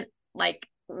haven't, like,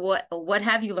 what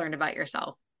have you learned about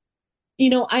yourself?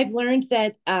 I've learned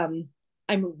that I'm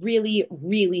really,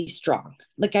 really strong.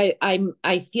 Like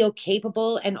I feel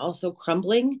capable and also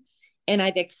crumbling, and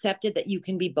I've accepted that you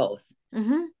can be both.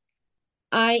 Mm-hmm.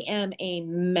 I am a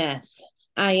mess.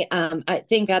 I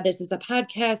thank God this is a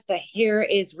podcast. The hair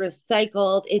is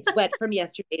recycled. It's wet from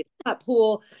yesterday's hot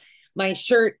pool. My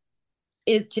shirt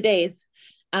is today's.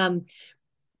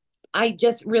 I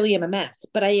just really am a mess,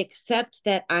 but I accept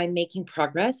that I'm making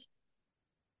progress.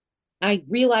 I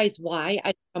realize why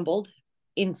I crumbled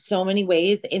in so many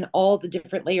ways in all the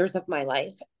different layers of my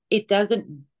life. It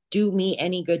doesn't do me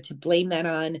any good to blame that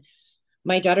on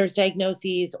my daughter's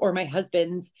diagnoses or my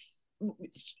husband's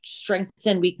strengths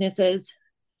and weaknesses,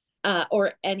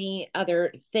 or any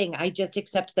other thing. I just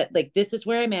accept that, like, this is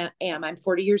where I'm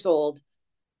 40 years old.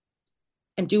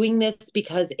 I'm doing this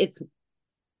because it's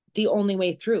the only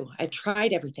way through. I've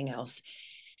tried everything else.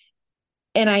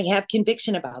 And I have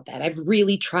conviction about that. I've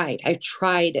really tried. I've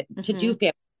tried to do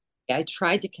family. I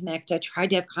tried to connect. I tried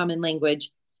to have common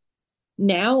language.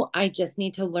 Now I just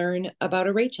need to learn about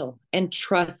a Rachel and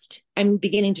trust. I'm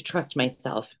beginning to trust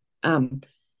myself. I'm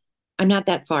not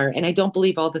that far. And I don't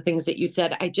believe all the things that you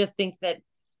said. I just think that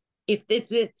if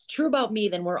it's true about me,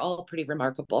 then we're all pretty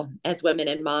remarkable as women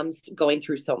and moms going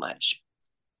through so much.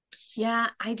 Yeah.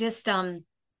 I just, I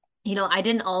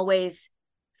didn't always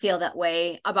feel that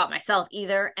way about myself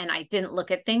either. And I didn't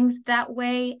look at things that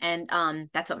way. And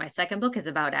that's what my second book is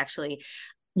about, actually.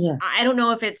 Yeah. I don't know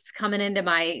if it's coming into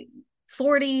my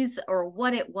 40s or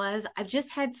what it was. I've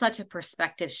just had such a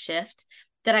perspective shift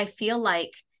that I feel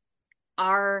like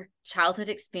our childhood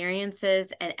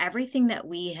experiences and everything that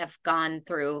we have gone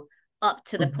through up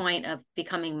to the point of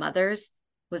becoming mothers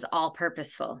was all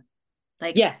purposeful.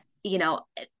 Like, yes,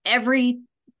 every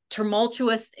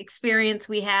tumultuous experience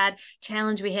we had,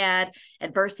 challenge we had,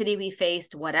 adversity we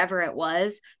faced, whatever it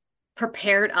was,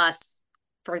 prepared us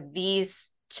for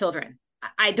these children.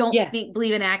 I don't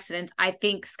believe in accidents. I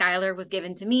think Skylar was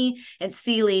given to me and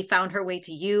Celie found her way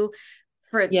to you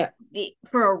for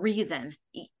a reason.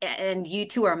 And you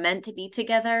two are meant to be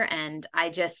together. And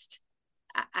I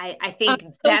think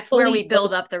that's where we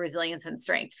build up the resilience and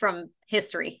strength from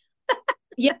history.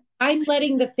 Yeah, I'm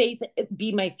letting the faith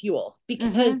be my fuel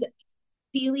because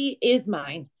Celie is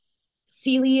mine.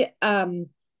 Celie,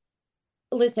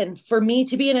 listen, for me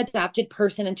to be an adopted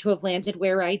person and to have landed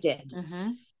where I did,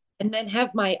 and then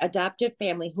have my adoptive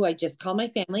family, who I just call my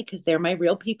family because they're my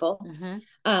real people,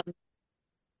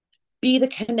 be the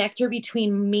connector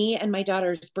between me and my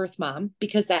daughter's birth mom,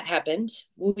 because that happened.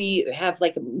 We have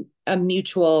like a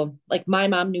mutual, like my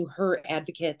mom knew her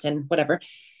advocate and whatever.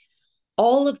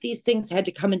 All of these things had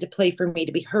to come into play for me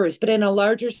to be hers. But in a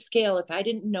larger scale, if I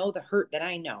didn't know the hurt that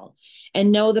I know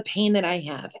and know the pain that I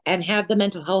have and have the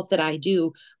mental health that I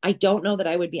do, I don't know that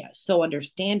I would be so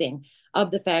understanding of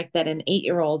the fact that an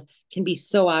 8-year-old can be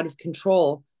so out of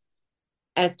control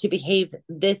as to behave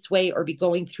this way or be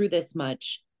going through this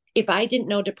much. If I didn't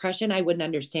know depression, I wouldn't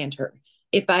understand her.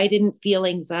 If I didn't feel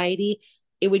anxiety,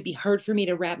 it would be hard for me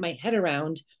to wrap my head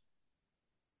around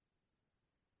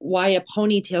why a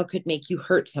ponytail could make you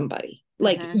hurt somebody.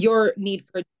 Like your need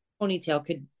for a ponytail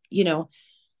could,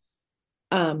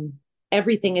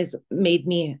 everything has made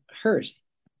me hers.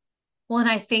 Well, and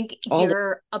I think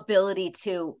your ability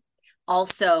to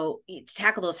also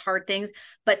tackle those hard things,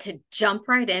 but to jump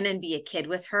right in and be a kid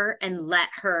with her and let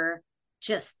her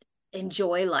just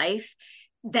enjoy life,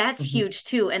 that's huge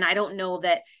too. And I don't know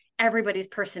that everybody's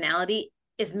personality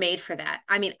is made for that.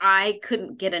 I mean, I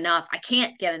can't get enough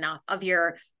of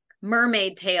your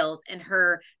mermaid tails and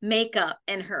her makeup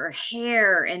and her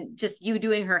hair and just you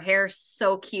doing her hair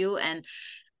so cute. And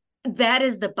that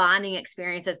is the bonding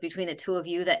experiences between the two of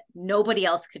you that nobody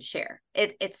else could share.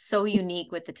 It's so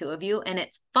unique with the two of you and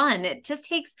it's fun. It just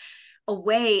takes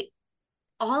away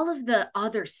all of the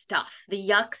other stuff, the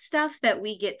yuck stuff that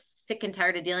we get sick and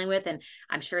tired of dealing with. And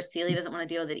I'm sure Celie doesn't want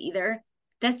to deal with it either.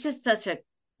 That's just such a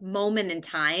moment in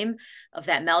time of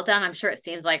that meltdown, I'm sure it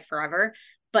seems like forever,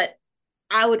 but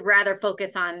I would rather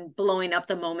focus on blowing up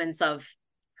the moments of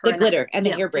her the glitter and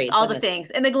the hair just braids, all the things,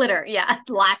 and the glitter. Yeah.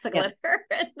 Lots of glitter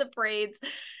and the braids. I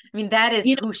mean, that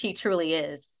is who she truly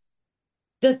is.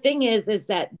 The thing is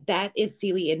that is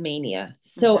Celie in Mania.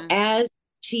 So as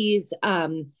she's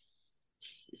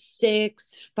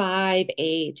 6, 5,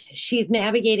 8, she's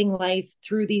navigating life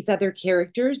through these other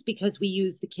characters, because we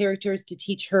use the characters to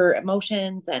teach her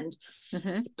emotions and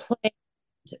play,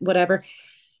 whatever.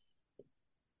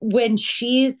 When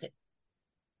she's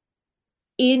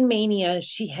in Mania,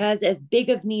 she has as big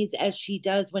of needs as she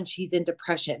does when she's in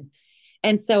depression.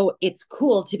 And so it's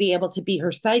cool to be able to be her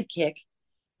sidekick.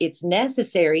 It's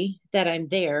necessary that I'm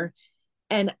there.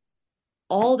 And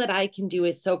all that I can do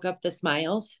is soak up the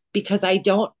smiles, because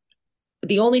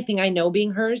the only thing I know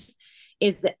being hers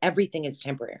is that everything is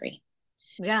temporary.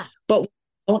 Yeah. But what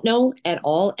I don't know at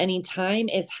all anytime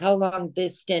is how long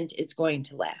this stint is going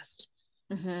to last.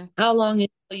 How long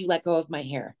until you let go of my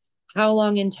hair? How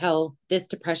long until this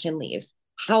depression leaves?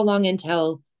 How long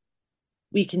until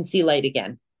we can see light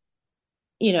again?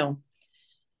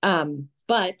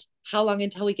 But how long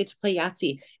until we get to play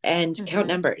Yahtzee and count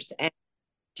numbers and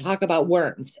talk about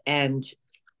worms and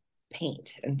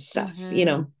paint and stuff,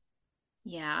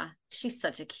 Yeah. She's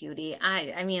such a cutie.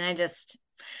 I mean,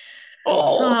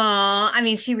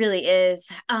 she really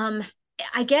is.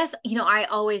 I guess, I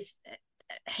always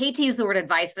hate to use the word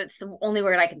advice, but it's the only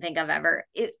word I can think of ever.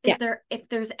 If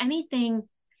there's anything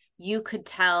you could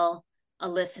tell a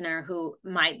listener who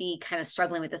might be kind of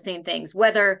struggling with the same things,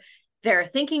 whether they're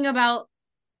thinking about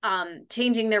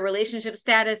changing their relationship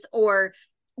status, or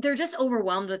they're just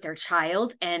overwhelmed with their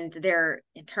child and they're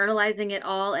internalizing it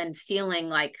all and feeling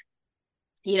like,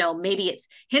 maybe it's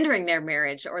hindering their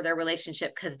marriage or their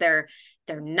relationship because they're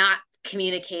not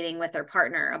communicating with their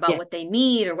partner about what they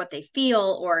need or what they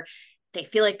feel, or they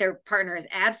feel like their partner is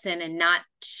absent and not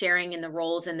sharing in the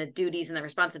roles and the duties and the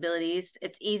responsibilities.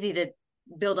 It's easy to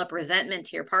build up resentment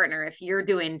to your partner if you're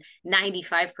doing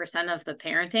 95% of the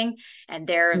parenting and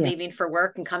they're leaving for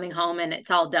work and coming home and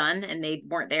it's all done and they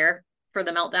weren't there for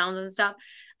the meltdowns and stuff.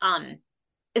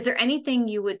 Is there anything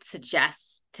you would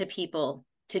suggest to people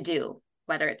to do,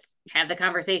 whether it's have the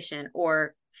conversation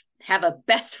or have a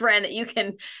best friend that you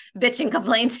can bitch and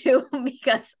complain to?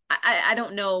 Because I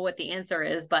don't know what the answer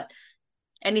is, but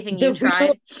anything you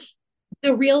tried?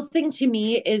 The real thing to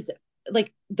me is,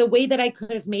 like, the way that I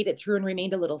could have made it through and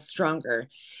remained a little stronger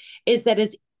is that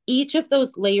as each of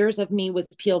those layers of me was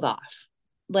peeled off,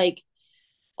 like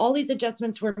all these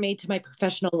adjustments were made to my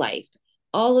professional life.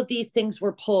 All of these things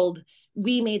were pulled.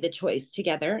 We made the choice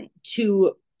together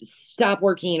to stop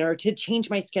working or to change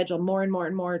my schedule more and more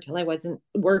and more till I wasn't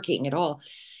working at all.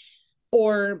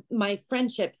 Or my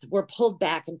friendships were pulled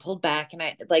back, and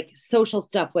I social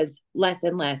stuff was less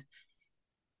and less.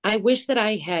 I wish that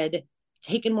I had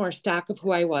taken more stock of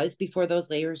who I was before those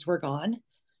layers were gone,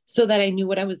 so that I knew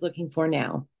what I was looking for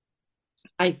now.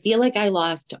 I feel like I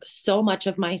lost so much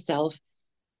of myself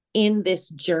in this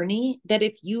journey that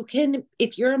if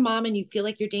you're a mom and you feel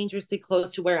like you're dangerously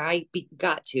close to where I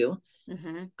got to,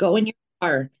 go in your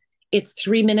car. It's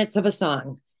 3 minutes of a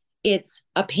song. It's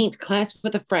a paint class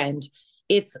with a friend.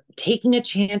 It's taking a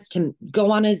chance to go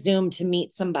on a Zoom to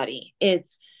meet somebody.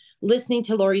 It's listening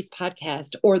to Lori's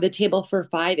podcast or the Table for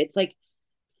Five. It's like,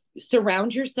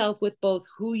 surround yourself with both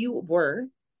who you were,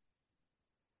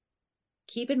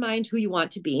 keep in mind who you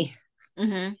want to be,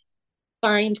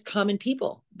 find common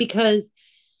people, because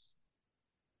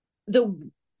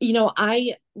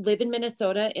I live in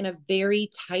Minnesota in a very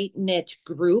tight knit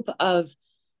group of,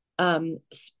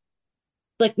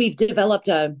 we've developed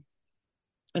I'm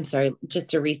sorry, just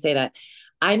to re-say that.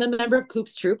 I'm a member of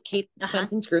Coop's Troop, Kate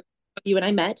Swenson's group. You and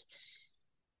I met.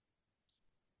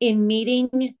 In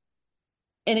meeting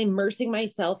and immersing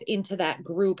myself into that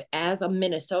group as a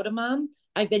Minnesota mom,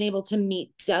 I've been able to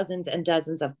meet dozens and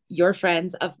dozens of your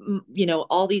friends, of,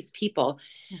 all these people,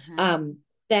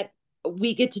 that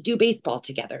we get to do baseball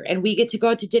together and we get to go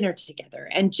out to dinner together.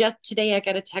 And just today I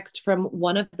got a text from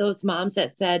one of those moms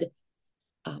that said,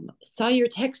 saw your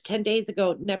text 10 days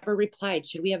ago, never replied.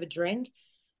 Should we have a drink?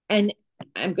 And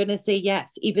I'm going to say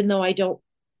yes, even though I don't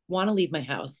want to leave my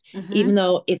house, even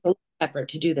though it's a effort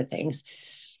to do the things.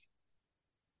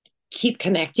 Keep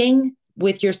connecting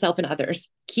with yourself and others.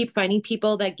 Keep finding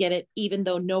people that get it, even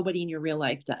though nobody in your real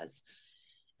life does.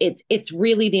 It's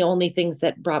really the only things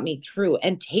that brought me through.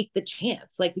 And take the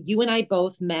chance. Like, you and I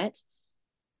both met,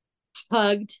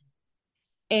 hugged,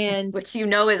 and which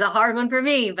is a hard one for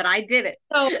me, but I did it.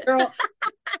 Oh, girl,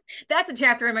 That's a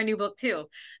chapter in my new book too.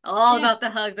 All about the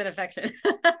hugs and affection.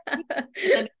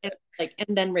 and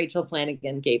then Rachel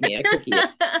Flanagan gave me a cookie.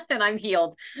 And I'm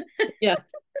healed. Yeah.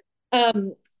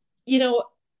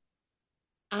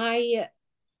 I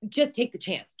just take the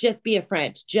chance, just be a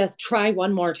friend, just try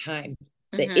one more time.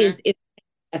 Mm-hmm. Is the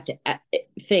best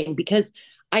thing, because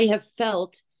I have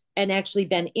felt and actually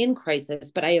been in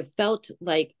crisis, but I have felt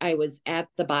like I was at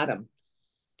the bottom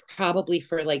probably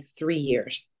for like 3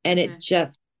 years, and it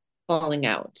just falling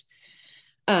out.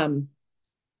 I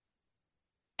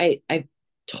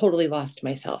totally lost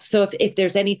myself. So if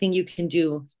there's anything you can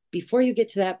do before you get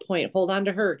to that point, hold on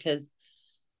to her, because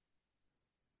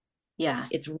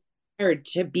it's hard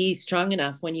to be strong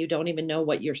enough when you don't even know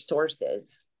what your source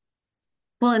is.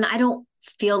 Well, and I don't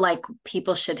feel like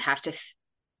people should have to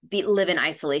live in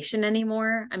isolation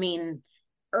anymore. I mean,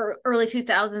 early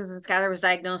 2000s when Skylar was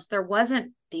diagnosed, there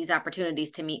wasn't these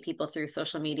opportunities to meet people through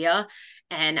social media.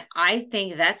 And I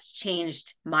think that's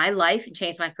changed my life and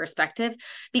changed my perspective,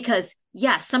 because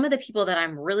some of the people that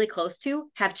I'm really close to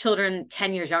have children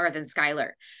 10 years younger than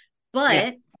Skylar,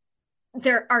 but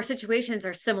our situations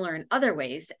are similar in other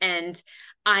ways. And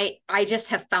I just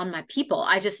have found my people.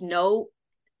 I just know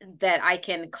that I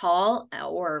can call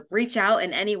or reach out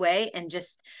in any way and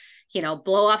just,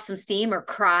 blow off some steam or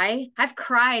cry. I've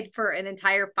cried for an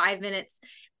entire 5 minutes.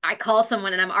 I called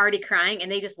someone and I'm already crying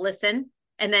and they just listen.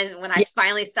 And then when I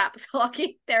finally stop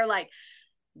talking, they're like,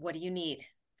 what do you need?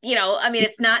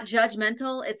 It's not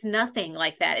judgmental. It's nothing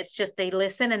like that. It's just, they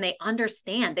listen and they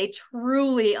understand. They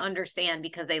truly understand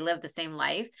because they live the same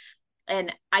life.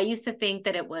 And I used to think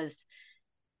that I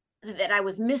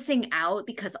was missing out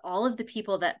because all of the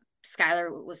people that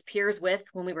Skylar was peers with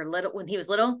when he was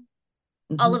little,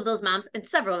 all of those moms, and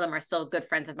several of them are still good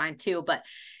friends of mine too. But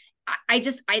I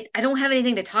don't have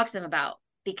anything to talk to them about,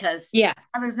 because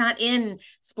Skylar's not in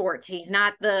sports. He's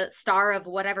not the star of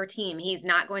whatever team. He's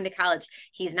not going to college.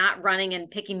 He's not running and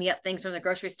picking me up things from the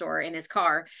grocery store in his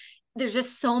car. There's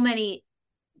just so many,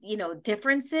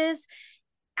 differences.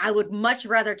 I would much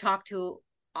rather talk to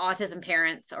autism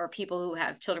parents or people who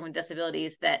have children with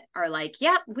disabilities that are like,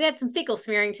 we had some fecal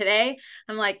smearing today.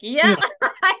 I'm like, I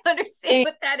understand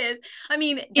what that is. I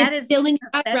mean, that is still in your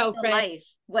eyebrow, life.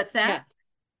 What's that? Yeah.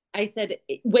 I said,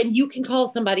 when you can call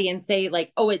somebody and say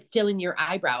like, oh, it's still in your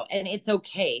eyebrow and it's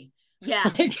okay.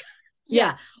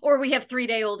 Yeah. Or we have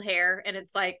 3-day-old hair and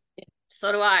it's like,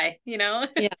 so do I,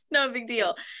 it's no big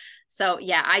deal. So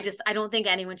I don't think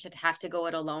anyone should have to go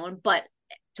it alone. But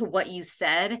to what you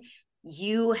said,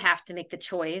 you have to make the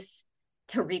choice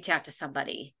to reach out to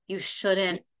somebody. You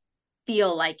shouldn't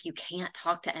feel like you can't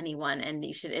talk to anyone, and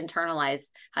you should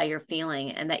internalize how you're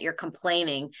feeling and that you're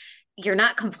complaining. You're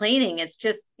not complaining. It's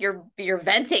just, you're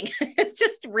venting. It's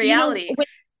just reality.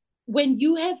 When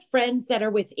you have friends that are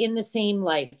within the same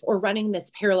life or running this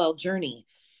parallel journey,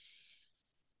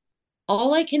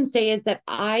 all I can say is that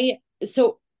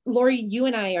Lori, you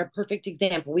and I are a perfect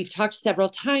example. We've talked several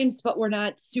times, but we're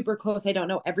not super close. I don't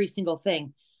know every single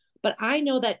thing, but I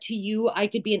know that to you, I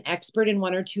could be an expert in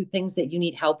 1 or 2 things that you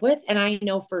need help with. And I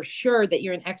know for sure that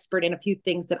you're an expert in a few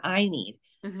things that I need.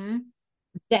 Mm-hmm.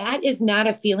 That is not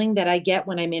a feeling that I get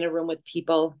when I'm in a room with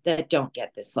people that don't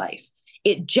get this life.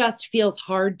 It just feels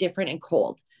hard, different, and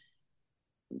cold.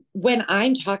 When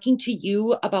I'm talking to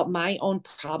you about my own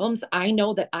problems, I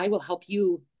know that I will help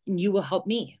you and you will help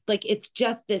me. Like, it's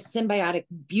just this symbiotic,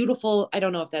 beautiful, I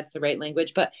don't know if that's the right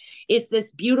language, but it's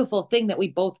this beautiful thing that we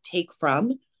both take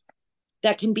from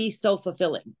that can be so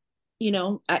fulfilling.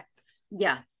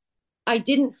 I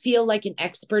didn't feel like an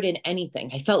expert in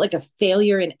anything. I felt like a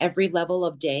failure in every level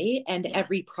of day and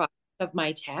every process of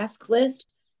my task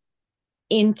list,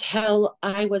 until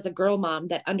I was a girl mom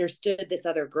that understood this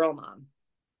other girl mom.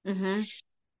 Mm-hmm.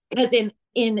 Because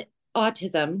in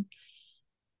autism,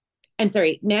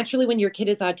 naturally when your kid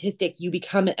is autistic, you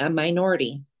become a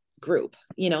minority group.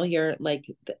 You're like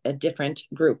a different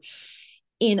group.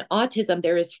 In autism,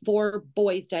 there is 4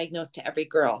 boys diagnosed to every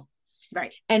girl.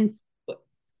 Right. And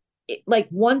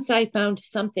once I found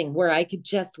something where I could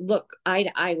just look eye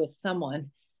to eye with someone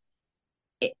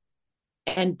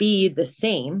and be the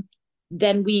same,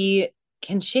 then we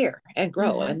can share and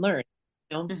grow and learn.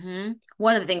 Mm-hmm.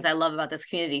 One of the things I love about this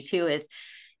community too is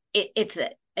it's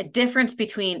a difference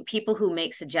between people who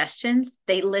make suggestions.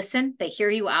 They listen, they hear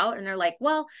you out, and they're like,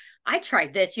 well, I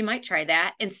tried this, you might try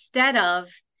that, instead of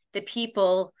the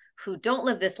people who don't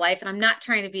live this life. And I'm not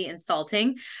trying to be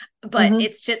insulting, but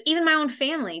it's just, even my own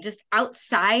family, just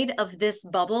outside of this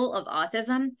bubble of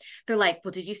autism, they're like,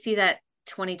 well, did you see that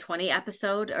 2020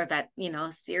 episode or that,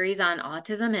 series on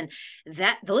autism, and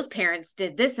that those parents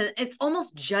did this, and it's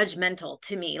almost judgmental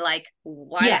to me. Like,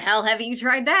 why the hell haven't you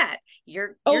tried that?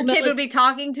 Your kid would be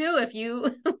talking too if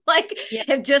you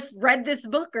have just read this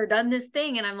book or done this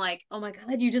thing. And I'm like, oh my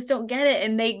God, you just don't get it.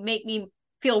 And they make me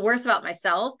feel worse about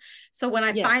myself. So when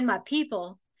I find my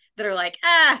people that are like,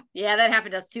 yeah, that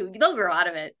happened to us too, they'll grow out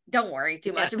of it. Don't worry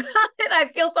too much about it. I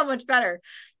feel so much better.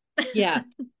 Yeah.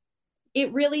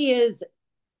 It really is.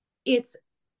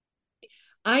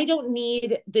 I don't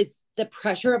need the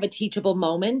pressure of a teachable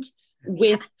moment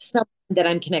with someone that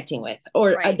I'm connecting with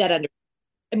or that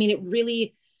I mean, it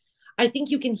really, I think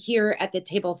you can hear at the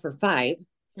table for 5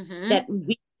 that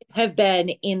we have been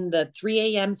in the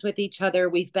 3 a.m.s with each other.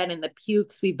 We've been in the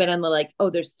pukes. We've been in the like, oh,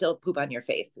 there's still poop on your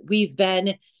face. We've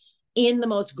been in the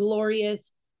most glorious,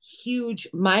 huge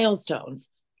milestones.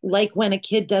 Like when a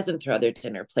kid doesn't throw their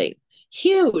dinner plate.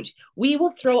 Huge. We will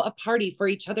throw a party for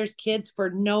each other's kids for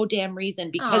no damn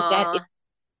reason because that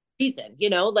is the reason,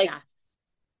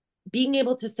 being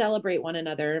able to celebrate one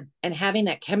another and having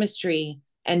that chemistry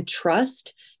and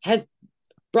trust has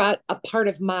brought a part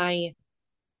of my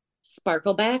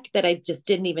sparkle back that I just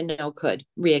didn't even know could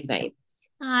reignite.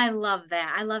 I love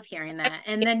that. I love hearing that.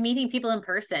 And then meeting people in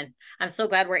person. I'm so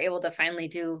glad we're able to finally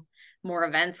do more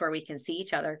events where we can see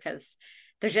each other, because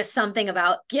there's just something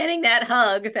about getting that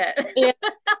hug that that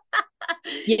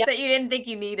you didn't think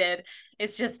you needed.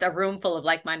 It's just a room full of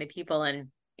like-minded people, and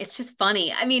it's just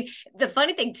funny. I mean, the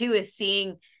funny thing too is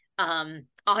seeing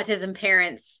autism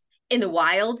parents in the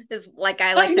wild, is like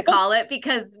I like to call it,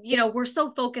 because we're so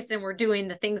focused and we're doing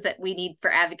the things that we need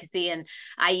for advocacy and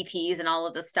IEPs and all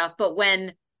of this stuff. But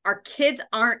when our kids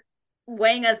aren't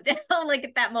weighing us down like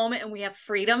at that moment and we have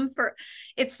freedom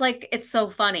it's so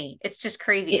funny. It's just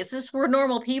crazy. It's just, we're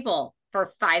normal people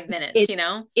for 5 minutes.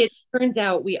 It turns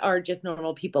out we are just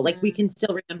normal people. Like we can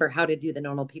still remember how to do the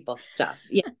normal people stuff.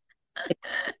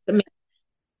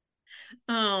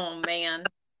 Oh man.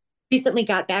 Recently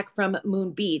got back from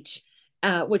Moon Beach,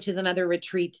 which is another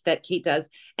retreat that Kate does.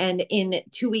 And in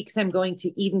 2 weeks, I'm going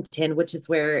to Edenton, which is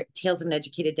where Tales of an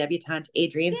Educated Debutante,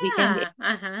 Adrian's weekend.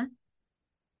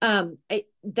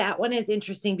 That one is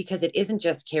interesting because it isn't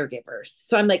just caregivers.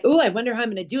 So I'm like, oh, I wonder how I'm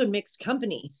going to do in mixed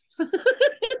company.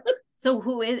 So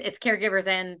it's caregivers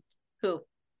and who?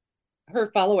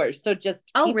 Her followers. So just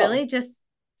people. Really? Just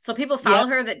so people follow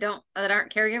her that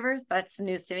aren't caregivers? That's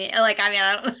news to me. Like, I mean,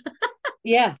 I don't.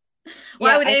 Yeah.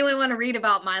 Why would anyone want to read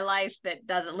about my life that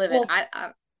doesn't live it?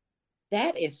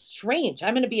 That is strange.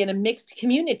 I'm going to be in a mixed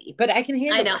community, but I can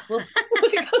handle it. I know. We'll see how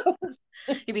it goes.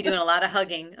 You'd be doing a lot of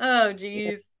hugging. Oh,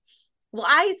 geez. Well,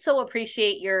 I so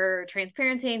appreciate your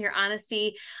transparency and your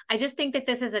honesty. I just think that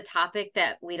this is a topic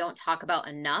that we don't talk about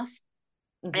enough.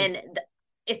 And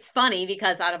it's funny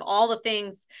because out of all the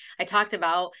things I talked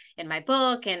about in my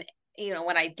book and,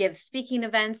 when I give speaking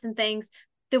events and things,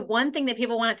 the one thing that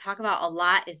people want to talk about a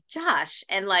lot is Josh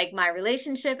and like my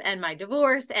relationship and my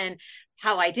divorce and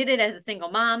how I did it as a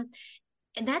single mom.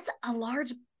 And that's a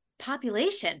large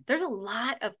population. There's a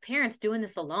lot of parents doing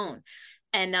this alone.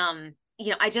 And,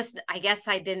 I guess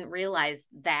I didn't realize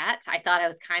that. I thought I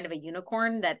was kind of a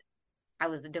unicorn, that I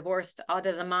was a divorced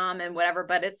autism mom and whatever,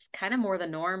 but it's kind of more the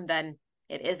norm than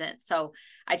it isn't. So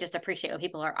I just appreciate when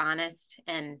people are honest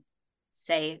and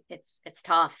say it's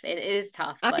tough. It is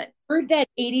tough. But I heard that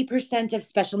 80% of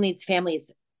special needs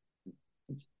families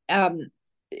have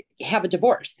a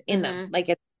divorce in them.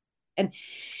 I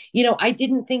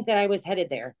didn't think that I was headed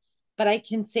there, but I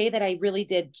can say that I really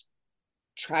did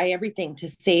try everything to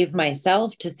save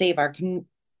myself, to save our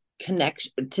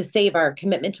connection, to save our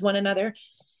commitment to one another.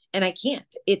 And I can't.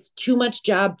 It's too much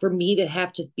job for me to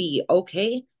have to be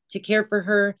okay to care for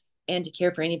her and to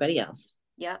care for anybody else.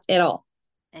 Yeah. At all.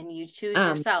 And you choose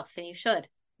yourself, and you should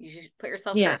put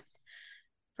yourself first.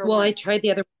 Well, I tried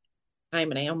the other time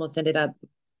and I almost ended up,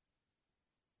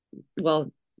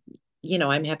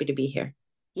 I'm happy to be here.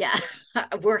 Yeah.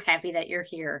 We're happy that you're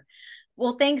here.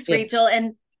 Well, thanks, Rachel.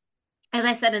 And as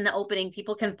I said in the opening,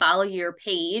 people can follow your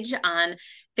page on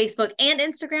Facebook and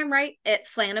Instagram, right? At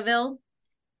Flanaville.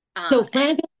 So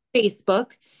Flanaville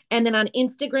Facebook, and then on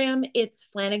Instagram, it's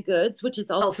Flanagoods, which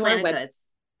is also our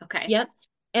website. Okay. Yep.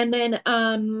 And then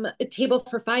a Table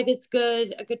for 5 is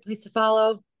good, a good place to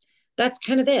follow. That's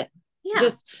kind of it. Yeah.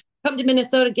 Just come to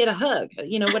Minnesota, get a hug,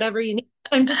 whatever you need.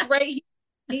 I'm just right here.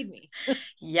 Need me.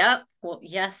 Yep. Well,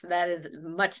 yes, that is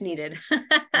much needed.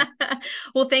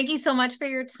 Well, thank you so much for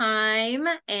your time.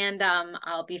 And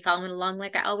I'll be following along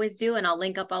like I always do. And I'll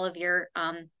link up all of your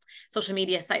social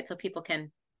media sites so people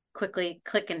can quickly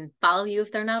click and follow you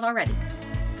if they're not already.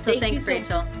 So thanks,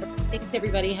 Rachel. Thanks,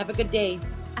 everybody. Have a good day.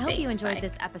 I hope you enjoyed Bye.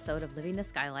 this episode of Living the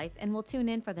Sky Life, and will tune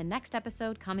in for the next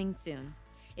episode coming soon.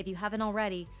 If you haven't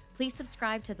already, please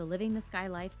subscribe to the Living the Sky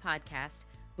Life podcast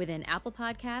within Apple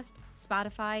Podcast,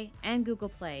 Spotify, and Google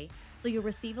Play, so you'll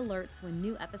receive alerts when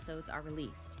new episodes are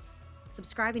released.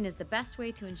 Subscribing is the best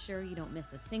way to ensure you don't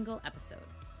miss a single episode.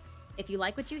 If you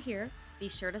like what you hear, be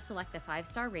sure to select the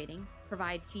 5-star rating,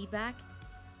 provide feedback,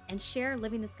 and share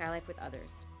Living the Sky Life with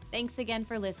others. Thanks again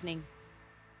for listening.